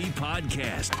MLB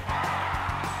Podcast.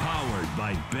 Powered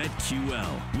by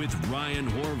BetQL with Ryan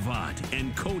Horvat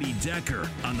and Cody Decker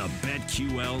on the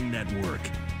BetQL Network.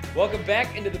 Welcome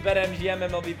back into the BetMGM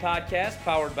MLB Podcast,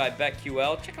 powered by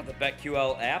BetQL. Check out the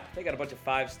BetQL app. They got a bunch of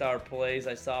 5-star plays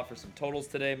I saw for some totals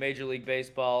today. Major League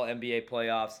Baseball, NBA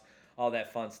playoffs, all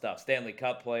that fun stuff. Stanley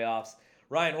Cup playoffs.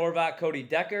 Ryan Horvat, Cody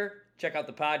Decker. Check out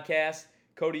the podcast.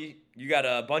 Cody, you got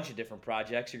a bunch of different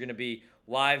projects. You're going to be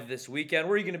live this weekend.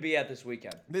 Where are you going to be at this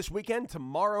weekend? This weekend,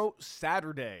 tomorrow,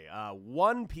 Saturday,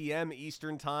 1 p.m.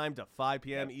 Eastern Time to 5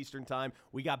 p.m. Eastern Time.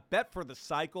 We got Bet for the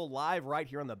Cycle live right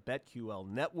here on the BetQL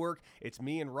Network. It's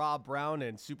me and Rob Brown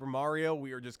and Super Mario.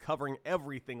 We are just covering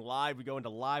everything live. We go into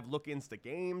live look-ins to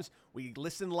games. We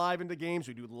listen live into games.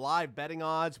 We do live betting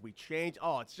odds. We change.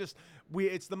 Oh,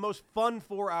 it's the most fun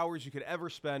 4 hours you could ever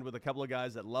spend with a couple of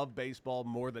guys that love baseball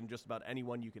more than just about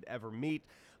anyone you could ever meet.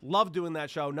 Love doing that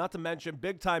show. Not to mention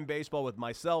Big Time Baseball with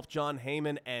myself, John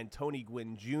Heyman, and Tony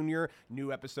Gwynn Jr.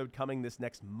 New episode coming this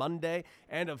next Monday.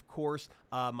 And, of course,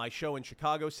 my show in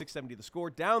Chicago, 670 The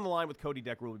Score. Down the line with Cody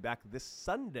Decker. We'll be back this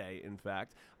Sunday, in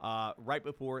fact, right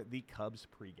before the Cubs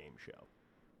pregame show.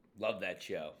 Love that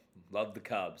show. Love the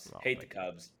Cubs. Hate the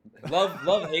Cubs.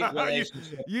 Love-hate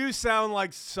relationship. You sound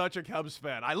like such a Cubs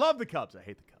fan. I love the Cubs. I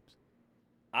hate the Cubs.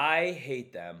 I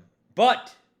hate them.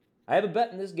 But I have a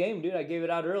bet in this game, dude. I gave it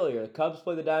out earlier. The Cubs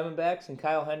play the Diamondbacks, and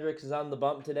Kyle Hendricks is on the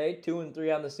bump today.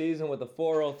 2-3 on the season with a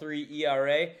 4.03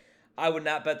 ERA. I would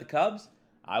not bet the Cubs.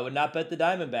 I would not bet the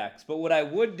Diamondbacks. But what I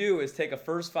would do is take a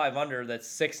first 5 under that's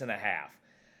 6.5.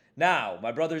 Now,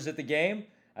 my brother's at the game.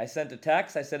 I sent a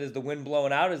text. I said, is the wind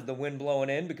blowing out? Is the wind blowing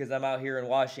in? Because I'm out here in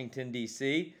Washington,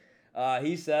 D.C.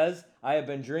 He says, I have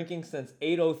been drinking since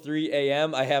 8:03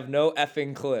 a.m. I have no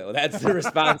effing clue. That's the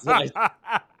response. That's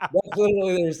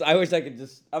literally, I wish I could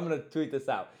I'm going to tweet this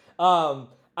out.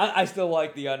 I still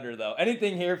like the under, though.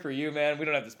 Anything here for you, man? We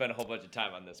don't have to spend a whole bunch of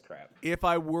time on this crap. If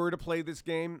I were to play this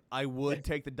game, I would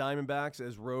take the Diamondbacks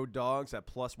as road dogs at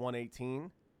plus 118.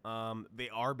 They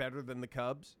are better than the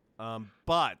Cubs,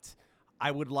 but I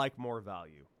would like more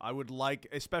value. I would like,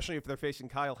 especially if they're facing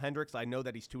Kyle Hendricks. I know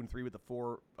that he's 2-3 with a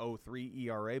 4.03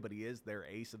 ERA, but he is their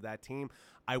ace of that team.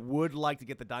 I would like to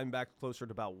get the Diamondbacks closer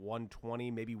to about 120,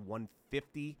 maybe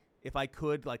 150 if I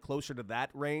could, like closer to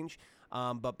that range.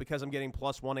 But because I'm getting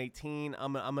plus 118,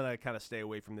 I'm going to kind of stay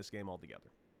away from this game altogether.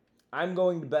 I'm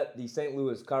going to bet the St.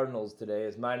 Louis Cardinals today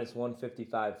as minus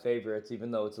 155 favorites,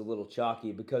 even though it's a little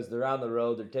chalky because they're on the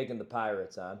road. They're taking the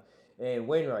Pirates on. And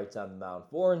Wainwright's on the mound.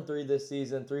 4-3 this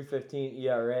season, 3.15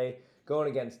 ERA.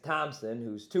 Going against Thompson,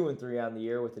 who's 2-3 on the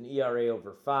year with an ERA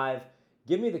over 5.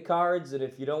 Give me the Cards, and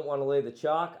if you don't want to lay the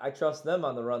chalk, I trust them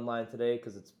on the run line today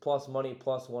because it's plus money,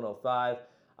 plus 105.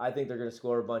 I think they're going to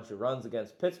score a bunch of runs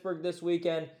against Pittsburgh this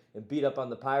weekend and beat up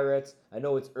on the Pirates. I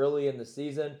know it's early in the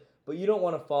season, but you don't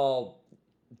want to fall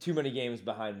too many games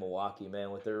behind Milwaukee, man,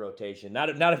 with their rotation. Not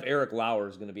if Eric Lauer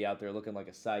is going to be out there looking like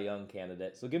a Cy Young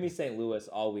candidate. So give me St. Louis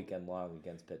all weekend long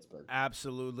against Pittsburgh.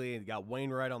 Absolutely. And you got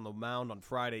Wainwright on the mound on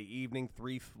Friday evening,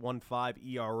 3.15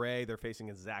 ERA. They're facing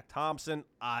a Zach Thompson.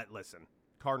 Listen,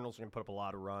 Cardinals are going to put up a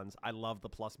lot of runs. I love the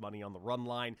plus money on the run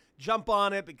line. Jump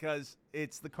on it because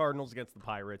it's the Cardinals against the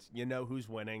Pirates. You know who's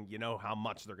winning. You know how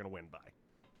much they're going to win by.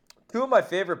 Two of my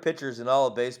favorite pitchers in all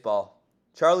of baseball,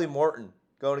 Charlie Morton,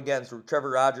 going against Trevor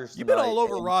Rogers tonight. You've been all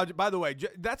over Rogers. By the way,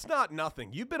 that's not nothing.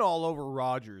 You've been all over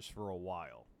Rogers for a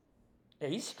while. Yeah,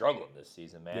 he's struggling this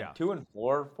season, man. Yeah. 2-4,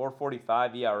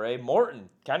 4.45 ERA. Morton,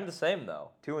 kind of the same,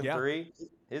 though. 2-3.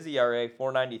 His ERA,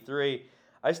 4.93.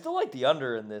 I still like the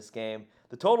under in this game.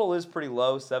 The total is pretty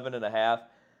low, 7.5.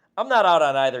 I'm not out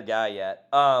on either guy yet.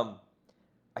 I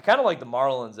kind of like the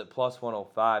Marlins at plus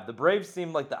 105. The Braves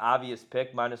seem like the obvious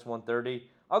pick, minus 130.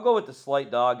 I'll go with the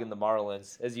slight dog in the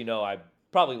Marlins. As you know, I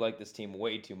probably like this team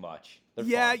way too much.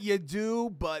 Yeah, you do,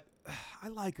 but I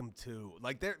like them too.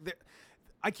 Like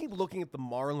I keep looking at the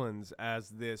Marlins as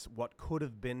this what could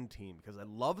have been team because I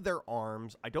love their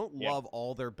arms. I don't love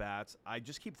all their bats. I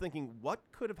just keep thinking what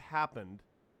could have happened.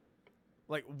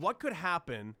 Like what could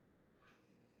happen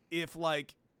if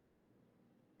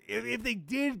they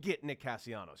did get Nick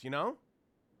Castellanos, you know?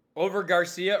 Over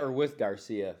Garcia or with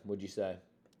Garcia, would you say?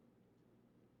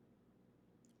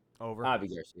 Over. Javi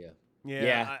Garcia.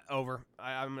 Yeah. Over.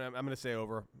 I'm gonna say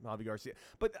over Javi Garcia.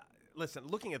 But listen,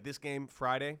 looking at this game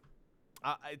Friday,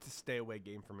 it's a stay away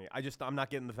game for me. I'm not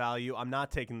getting the value. I'm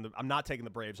not taking the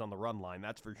Braves on the run line.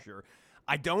 That's for sure.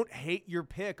 I don't hate your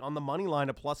pick on the money line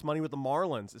of plus money with the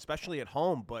Marlins, especially at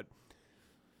home. But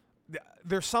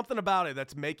there's something about it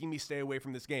that's making me stay away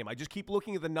from this game. I just keep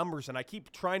looking at the numbers and I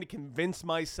keep trying to convince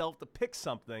myself to pick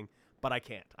something, but I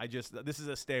can't. This is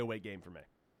a stay away game for me.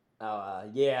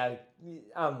 Yeah,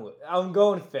 I'm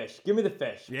going fish. Give me the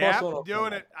fish. Yeah, I'm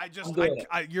doing it.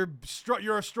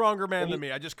 You're a stronger man than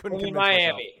me. I just couldn't convince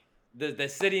Miami. Myself. The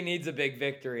city needs a big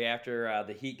victory after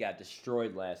the Heat got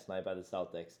destroyed last night by the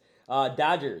Celtics.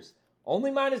 Dodgers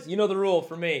only minus. You know the rule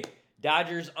for me.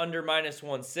 Dodgers under minus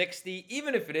 160.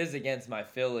 Even if it is against my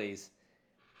Phillies,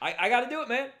 I got to do it,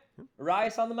 man.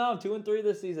 Arias on the mound, 2-3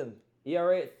 this season.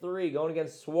 ERA at 3, going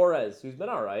against Suarez, who's been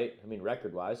all right. I mean,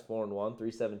 record-wise, 4-1,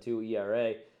 3.72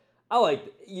 ERA. I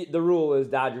like the rule is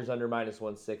Dodgers under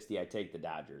 -160. I take the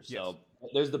Dodgers. Yes. So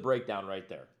there's the breakdown right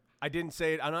there. I didn't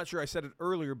say it. I'm not sure I said it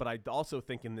earlier, but I also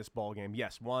think in this ball game,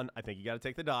 yes, one, I think you got to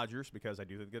take the Dodgers because I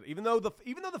do think even though the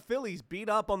Phillies beat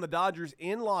up on the Dodgers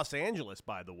in Los Angeles,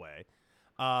 by the way,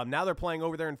 now they're playing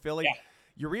over there in Philly. Yeah.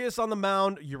 Urias on the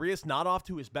mound. Urias not off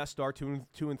to his best start,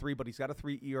 2-3, but he's got a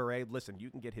 3 ERA. Listen, you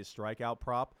can get his strikeout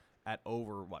prop at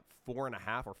over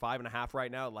 4.5 or 5.5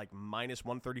 right now, like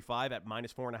 -135 at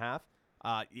 -4.5.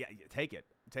 Yeah, take it.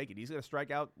 He's going to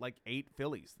strike out like 8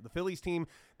 Phillies. The Phillies team,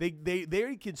 they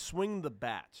can swing the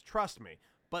bats. Trust me,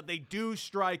 but they do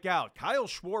strike out. Kyle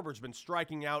Schwarber's been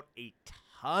striking out a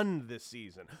ton this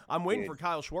season. I'm waiting for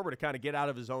Kyle Schwarber to kind of get out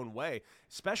of his own way,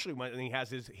 especially when he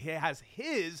has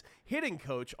his hitting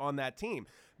coach on that team.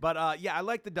 But yeah, I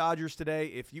like the Dodgers today.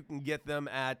 If you can get them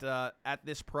at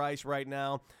this price right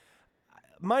now.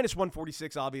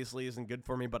 -146 obviously isn't good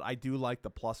for me, but I do like the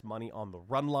plus money on the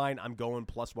run line. I'm going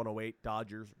 +108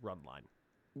 Dodgers run line.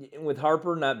 With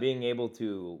Harper not being able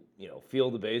to,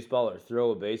 field a baseball or throw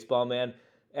a baseball, man,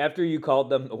 after you called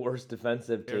them the worst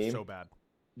defensive team. They're so bad.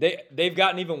 They've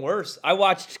gotten even worse. I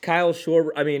watched Kyle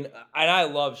Schwarber. I mean, and I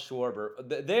love Schwarber.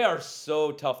 They are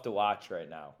so tough to watch right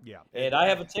now. Yeah. And I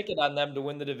have a ticket on them to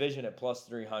win the division at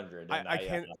 +300.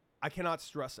 I cannot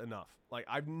stress enough. Like,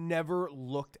 I've never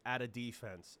looked at a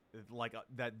defense like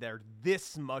that they're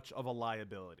this much of a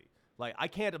liability. Like, I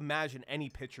can't imagine any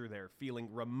pitcher there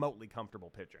feeling remotely comfortable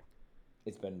pitching.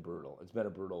 It's been brutal. It's been a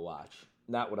brutal watch.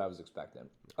 Not what I was expecting.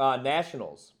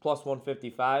 Nationals,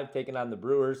 +155, taking on the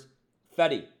Brewers.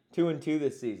 Fetty, 2-2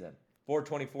 this season,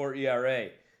 4.24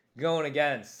 ERA. Going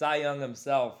against Cy Young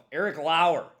himself, Eric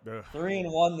Lauer,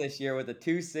 3-1 this year with a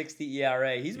 2.60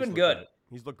 ERA. He's been good. Great.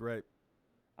 He's looked great.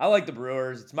 I like the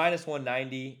Brewers. It's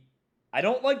 -190. I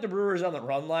don't like the Brewers on the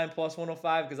run line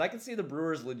 +105 because I can see the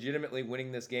Brewers legitimately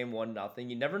winning this game 1-0.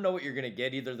 You never know what you're going to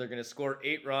get. Either they're going to score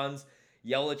 8 runs,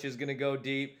 Yelich is going to go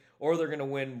deep, or they're going to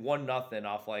win 1-0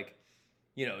 off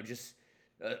just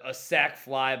a sac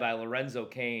fly by Lorenzo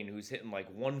Cain, who's hitting like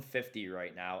 150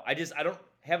 right now. I don't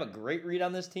have a great read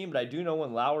on this team, but I do know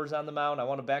when Lauer's on the mound, I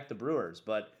want to back the Brewers,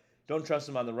 but don't trust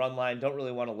them on the run line. Don't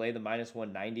really want to lay the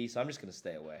 -190, so I'm just going to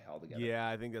stay away altogether. Yeah,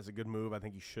 I think that's a good move. I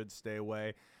think you should stay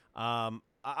away.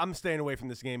 I'm staying away from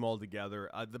this game altogether.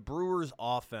 The Brewers'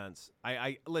 offense,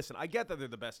 I listen, I get that they're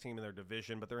the best team in their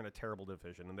division, but they're in a terrible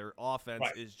division, and their offense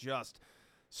is just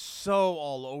so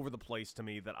all over the place to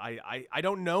me that I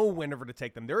don't know whenever to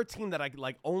take them. They're a team that I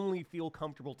only feel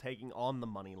comfortable taking on the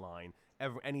money line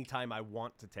anytime I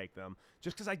want to take them,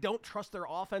 just because I don't trust their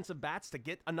offensive bats to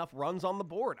get enough runs on the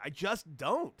board. I just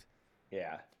don't.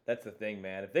 Yeah, that's the thing,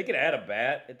 man. If they could add a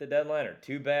bat at the deadline or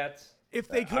 2 bats. If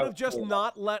they could have just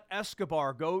not let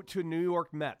Escobar go to New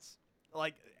York Mets.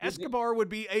 Escobar would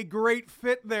be a great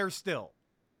fit there still.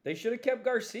 They should have kept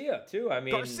Garcia, too. I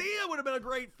mean, Garcia would have been a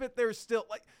great fit there still.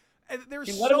 There's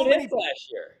he so many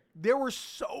last year. There were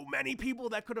so many people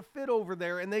that could have fit over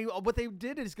there, and what they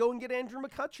did is go and get Andrew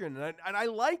McCutchen, and I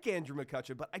like Andrew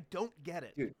McCutchen, but I don't get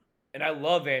it. Dude, and I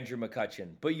love Andrew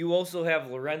McCutchen, but you also have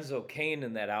Lorenzo Cain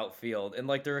in that outfield, and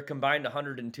they're a combined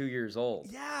 102 years old.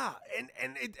 Yeah,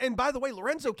 and by the way,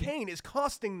 Lorenzo Cain is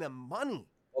costing them money.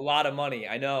 A lot of money,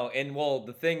 I know. And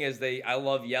the thing is, I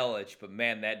love Yelich, but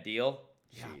man, that deal,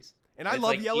 jeez. And I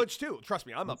love Yelich too. Trust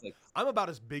me, I'm about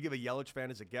as big of a Yelich fan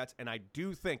as it gets, and I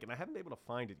do think, and I haven't been able to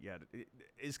find it yet,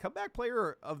 is comeback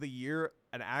player of the year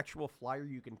an actual flyer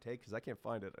you can take? Because I can't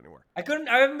find it anywhere. I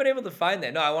haven't been able to find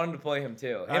that. No, I wanted to play him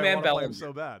too. Him and Bellinger. Him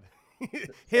so bad.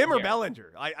 Him or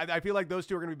Bellinger. I feel like those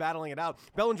two are going to be battling it out.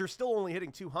 Bellinger's still only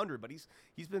hitting 200, but he's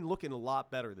been looking a lot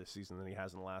better this season than he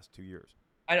has in the last 2 years.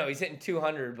 I know he's hitting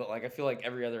 200, but I feel like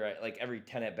every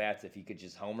 10 at bats, if he could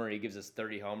just homer, he gives us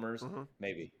 30 homers. Mm-hmm.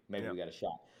 Maybe we got a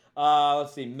shot.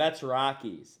 Let's see, Mets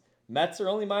Rockies. Mets are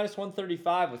only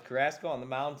 -135 with Carrasco on the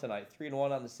mound tonight.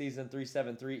 3-1 on the season,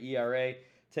 3.73 ERA.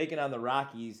 Taking on the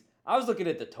Rockies. I was looking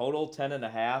at the total,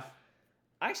 10.5.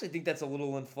 I actually think that's a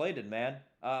little inflated, man.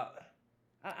 I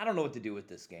don't know what to do with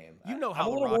this game. You know how I'm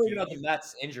a little worried about the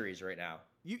Mets injuries right now.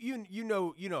 You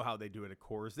know how they do it at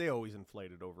Coors. They always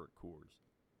inflate it over at Coors.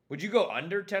 Would you go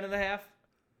under 10.5?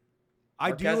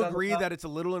 I do agree that it's a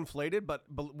little inflated, but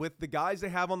with the guys they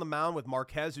have on the mound, with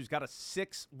Marquez, who's got a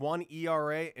 6.1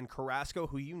 ERA, and Carrasco,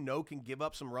 who can give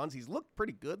up some runs. He's looked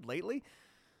pretty good lately.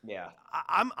 Yeah,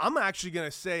 I'm actually going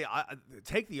to say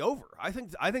take the over. I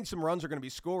think some runs are going to be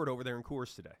scored over there in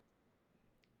Coors today.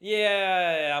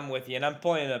 Yeah, I'm with you, and I'm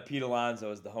playing Pete Alonso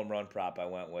as the home run prop I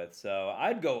went with, so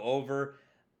I'd go over.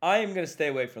 I am going to stay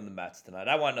away from the Mets tonight.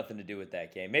 I want nothing to do with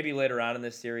that game. Maybe later on in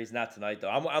this series, not tonight though.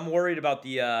 I'm worried about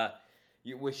the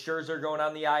with Scherzer going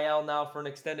on the IL now for an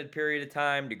extended period of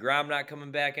time, DeGrom not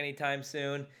coming back anytime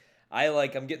soon.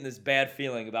 I'm getting this bad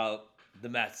feeling about the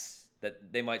Mets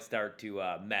that they might start to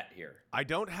Met here. I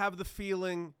don't have the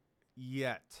feeling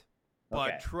yet,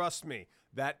 but trust me,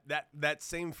 that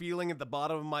same feeling at the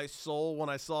bottom of my soul when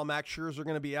I saw Max Scherzer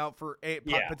going to be out for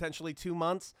potentially 2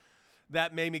 months,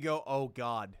 that made me go, oh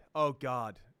God.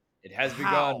 It has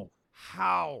begun.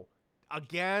 How?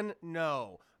 Again?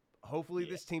 No. Hopefully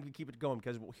this team can keep it going,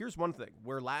 because here's one thing.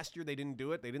 Where last year they didn't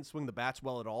do it, they didn't swing the bats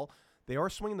well at all, they are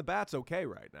swinging the bats okay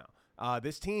right now.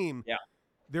 This team,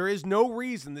 there is no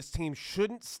reason this team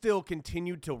shouldn't still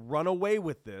continue to run away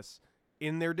with this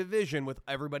in their division with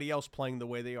everybody else playing the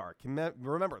way they are.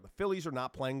 Remember, the Phillies are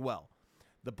not playing well.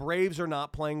 The Braves are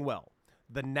not playing well.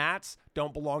 The Nats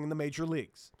don't belong in the major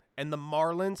leagues. And the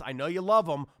Marlins, I know you love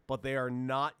them, but they are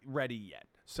not ready yet.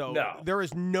 So there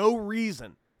is no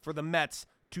reason for the Mets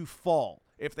to fall.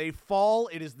 If they fall,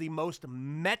 it is the most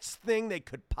Mets thing they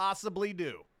could possibly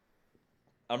do.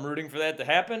 I'm rooting for that to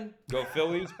happen. Go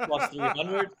Phillies, plus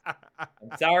 300.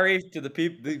 I'm sorry to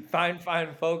the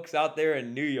fine folks out there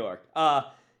in New York.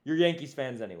 You're Yankees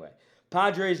fans anyway.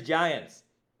 Padres, Giants.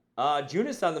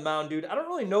 Junis on the mound, dude. I don't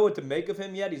really know what to make of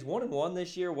him yet. He's 1-1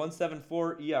 this year,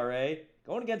 1.74 ERA.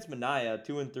 Going against Manaea,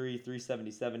 2-3,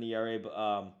 3.77 ERA.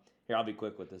 But here, I'll be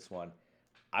quick with this one.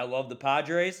 I love the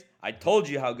Padres. I told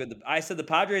you how good I said the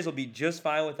Padres will be just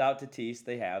fine without Tatis.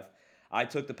 They have. I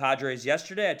took the Padres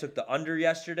yesterday. I took the under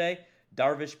yesterday.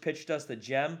 Darvish pitched us the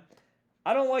gem.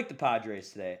 I don't like the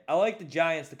Padres today. I like the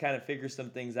Giants to kind of figure some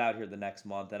things out here the next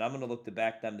month, and I'm going to look to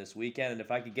back them this weekend. And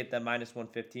if I could get them minus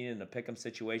 115 in a pick'em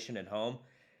situation at home,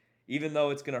 even though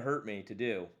it's going to hurt me to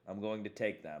do, I'm going to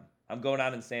take them. I'm going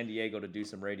out in San Diego to do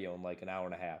some radio in like an hour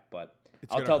and a half, but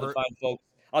I'll tell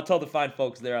the fine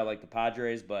folks there I like the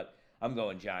Padres, but I'm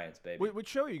going Giants, baby. What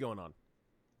show are you going on?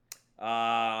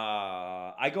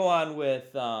 I go on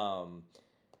with now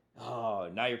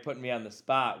you're putting me on the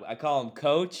spot. I call him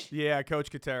Coach. Yeah, Coach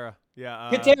Katera.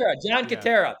 Yeah, John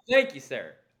Katera. Thank you,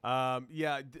 sir.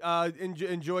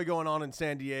 Enjoy going on in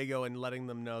San Diego and letting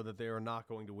them know that they are not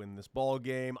going to win this ball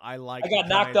game. I got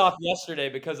knocked off yesterday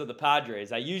because of the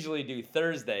Padres. I usually do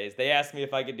Thursdays. They asked me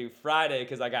if I could do Friday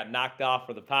because I got knocked off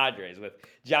for the Padres with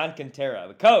John Katera,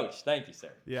 the coach. Thank you, sir.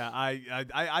 Yeah,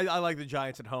 I like the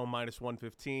Giants at home minus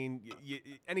 115.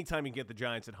 Anytime you get the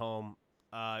Giants at home,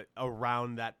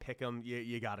 around that pick 'em,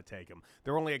 you got to take them.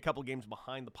 They're only a couple games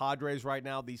behind the Padres right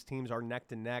now. These teams are neck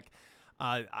to neck.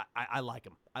 I like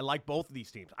them. I like both of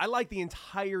these teams. I like the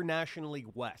entire National League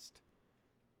West.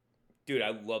 Dude, I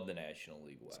love the National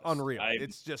League West. It's unreal.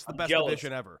 It's just the best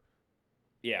division ever.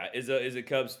 Yeah, as a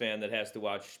Cubs fan that has to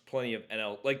watch plenty of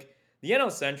NL, like the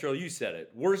NL Central, you said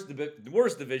it,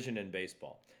 worst division in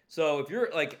baseball. So if you're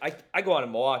like, I go out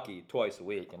in Milwaukee twice a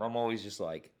week, and I'm always just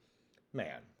like,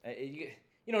 man, you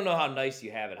don't know how nice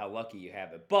you have it, how lucky you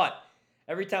have it, but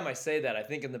every time I say that, I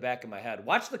think in the back of my head,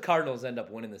 watch the Cardinals end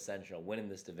up winning the Central, winning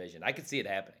this division. I could see it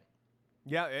happening.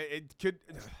 Yeah, it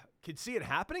could see it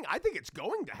happening. I think it's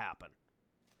going to happen.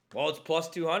 Well, it's plus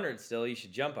 200 still. You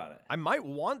should jump on it. I might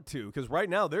want to, because right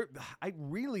now, I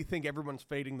really think everyone's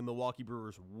fading the Milwaukee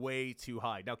Brewers way too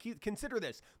high. Now, consider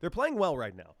this. They're playing well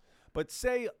right now. But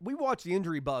say we watch the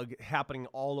injury bug happening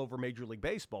all over Major League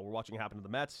Baseball. We're watching it happen to the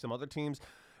Mets, some other teams.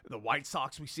 The White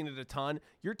Sox, we've seen it a ton.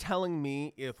 You're telling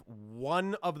me if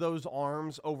one of those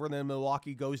arms over in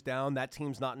Milwaukee goes down, that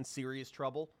team's not in serious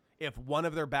trouble? If one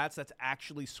of their bats that's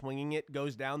actually swinging it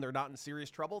goes down, they're not in serious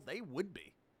trouble? They would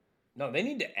be. No, they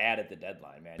need to add at the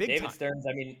deadline, man. Big David time. Stearns,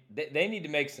 I mean, they need to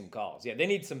make some calls. Yeah, they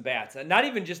need some bats. Not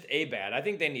even just a bat. I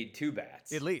think they need 2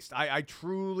 bats. At least. I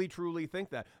truly, truly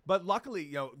think that. But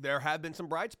luckily, there have been some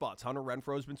bright spots. Hunter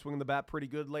Renfroe's been swinging the bat pretty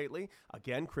good lately.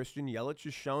 Again, Christian Yelich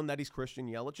has shown that he's Christian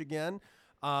Yelich again.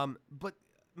 But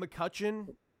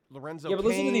McCutchen, Lorenzo Cain. Yeah, but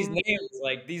listen to these names,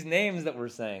 like these names that we're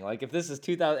saying. Like if this is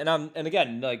 2000, and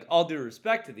again, like all due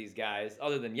respect to these guys,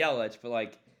 other than Yelich, but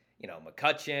like,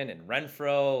 McCutchen and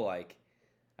Renfroe, like,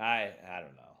 I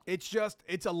don't know.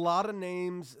 It's a lot of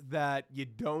names that you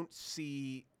don't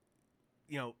see,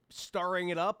 starring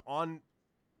it up on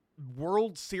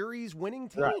World Series winning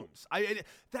teams. Right.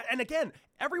 And again,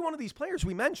 every one of these players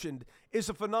we mentioned is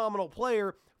a phenomenal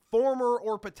player, former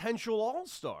or potential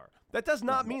all-star. That does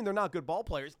not mean they're not good ball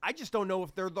players. I just don't know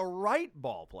if they're the right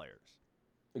ball players.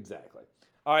 Exactly.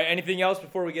 All right, anything else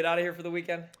before we get out of here for the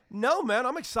weekend? No, man,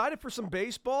 I'm excited for some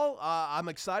baseball. I'm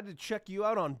excited to check you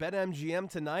out on BetMGM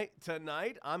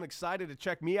tonight. I'm excited to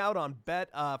check me out on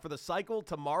Bet for the Cycle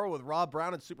tomorrow with Rob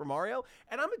Brown and Super Mario.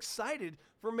 And I'm excited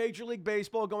for Major League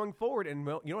Baseball going forward. And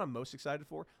you know what I'm most excited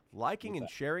for? Liking and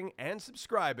sharing and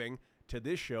subscribing to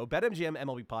this show, BetMGM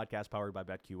MLB Podcast powered by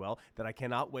BetQL, that I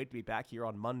cannot wait to be back here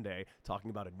on Monday talking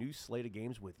about a new slate of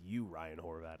games with you, Ryan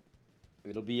Horvat.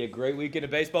 It'll be a great weekend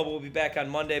of baseball, but we'll be back on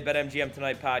Monday. BetMGM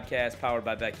Tonight podcast powered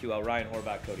by BetQL. Ryan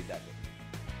Horvat, Cody Decker.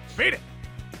 Beat it!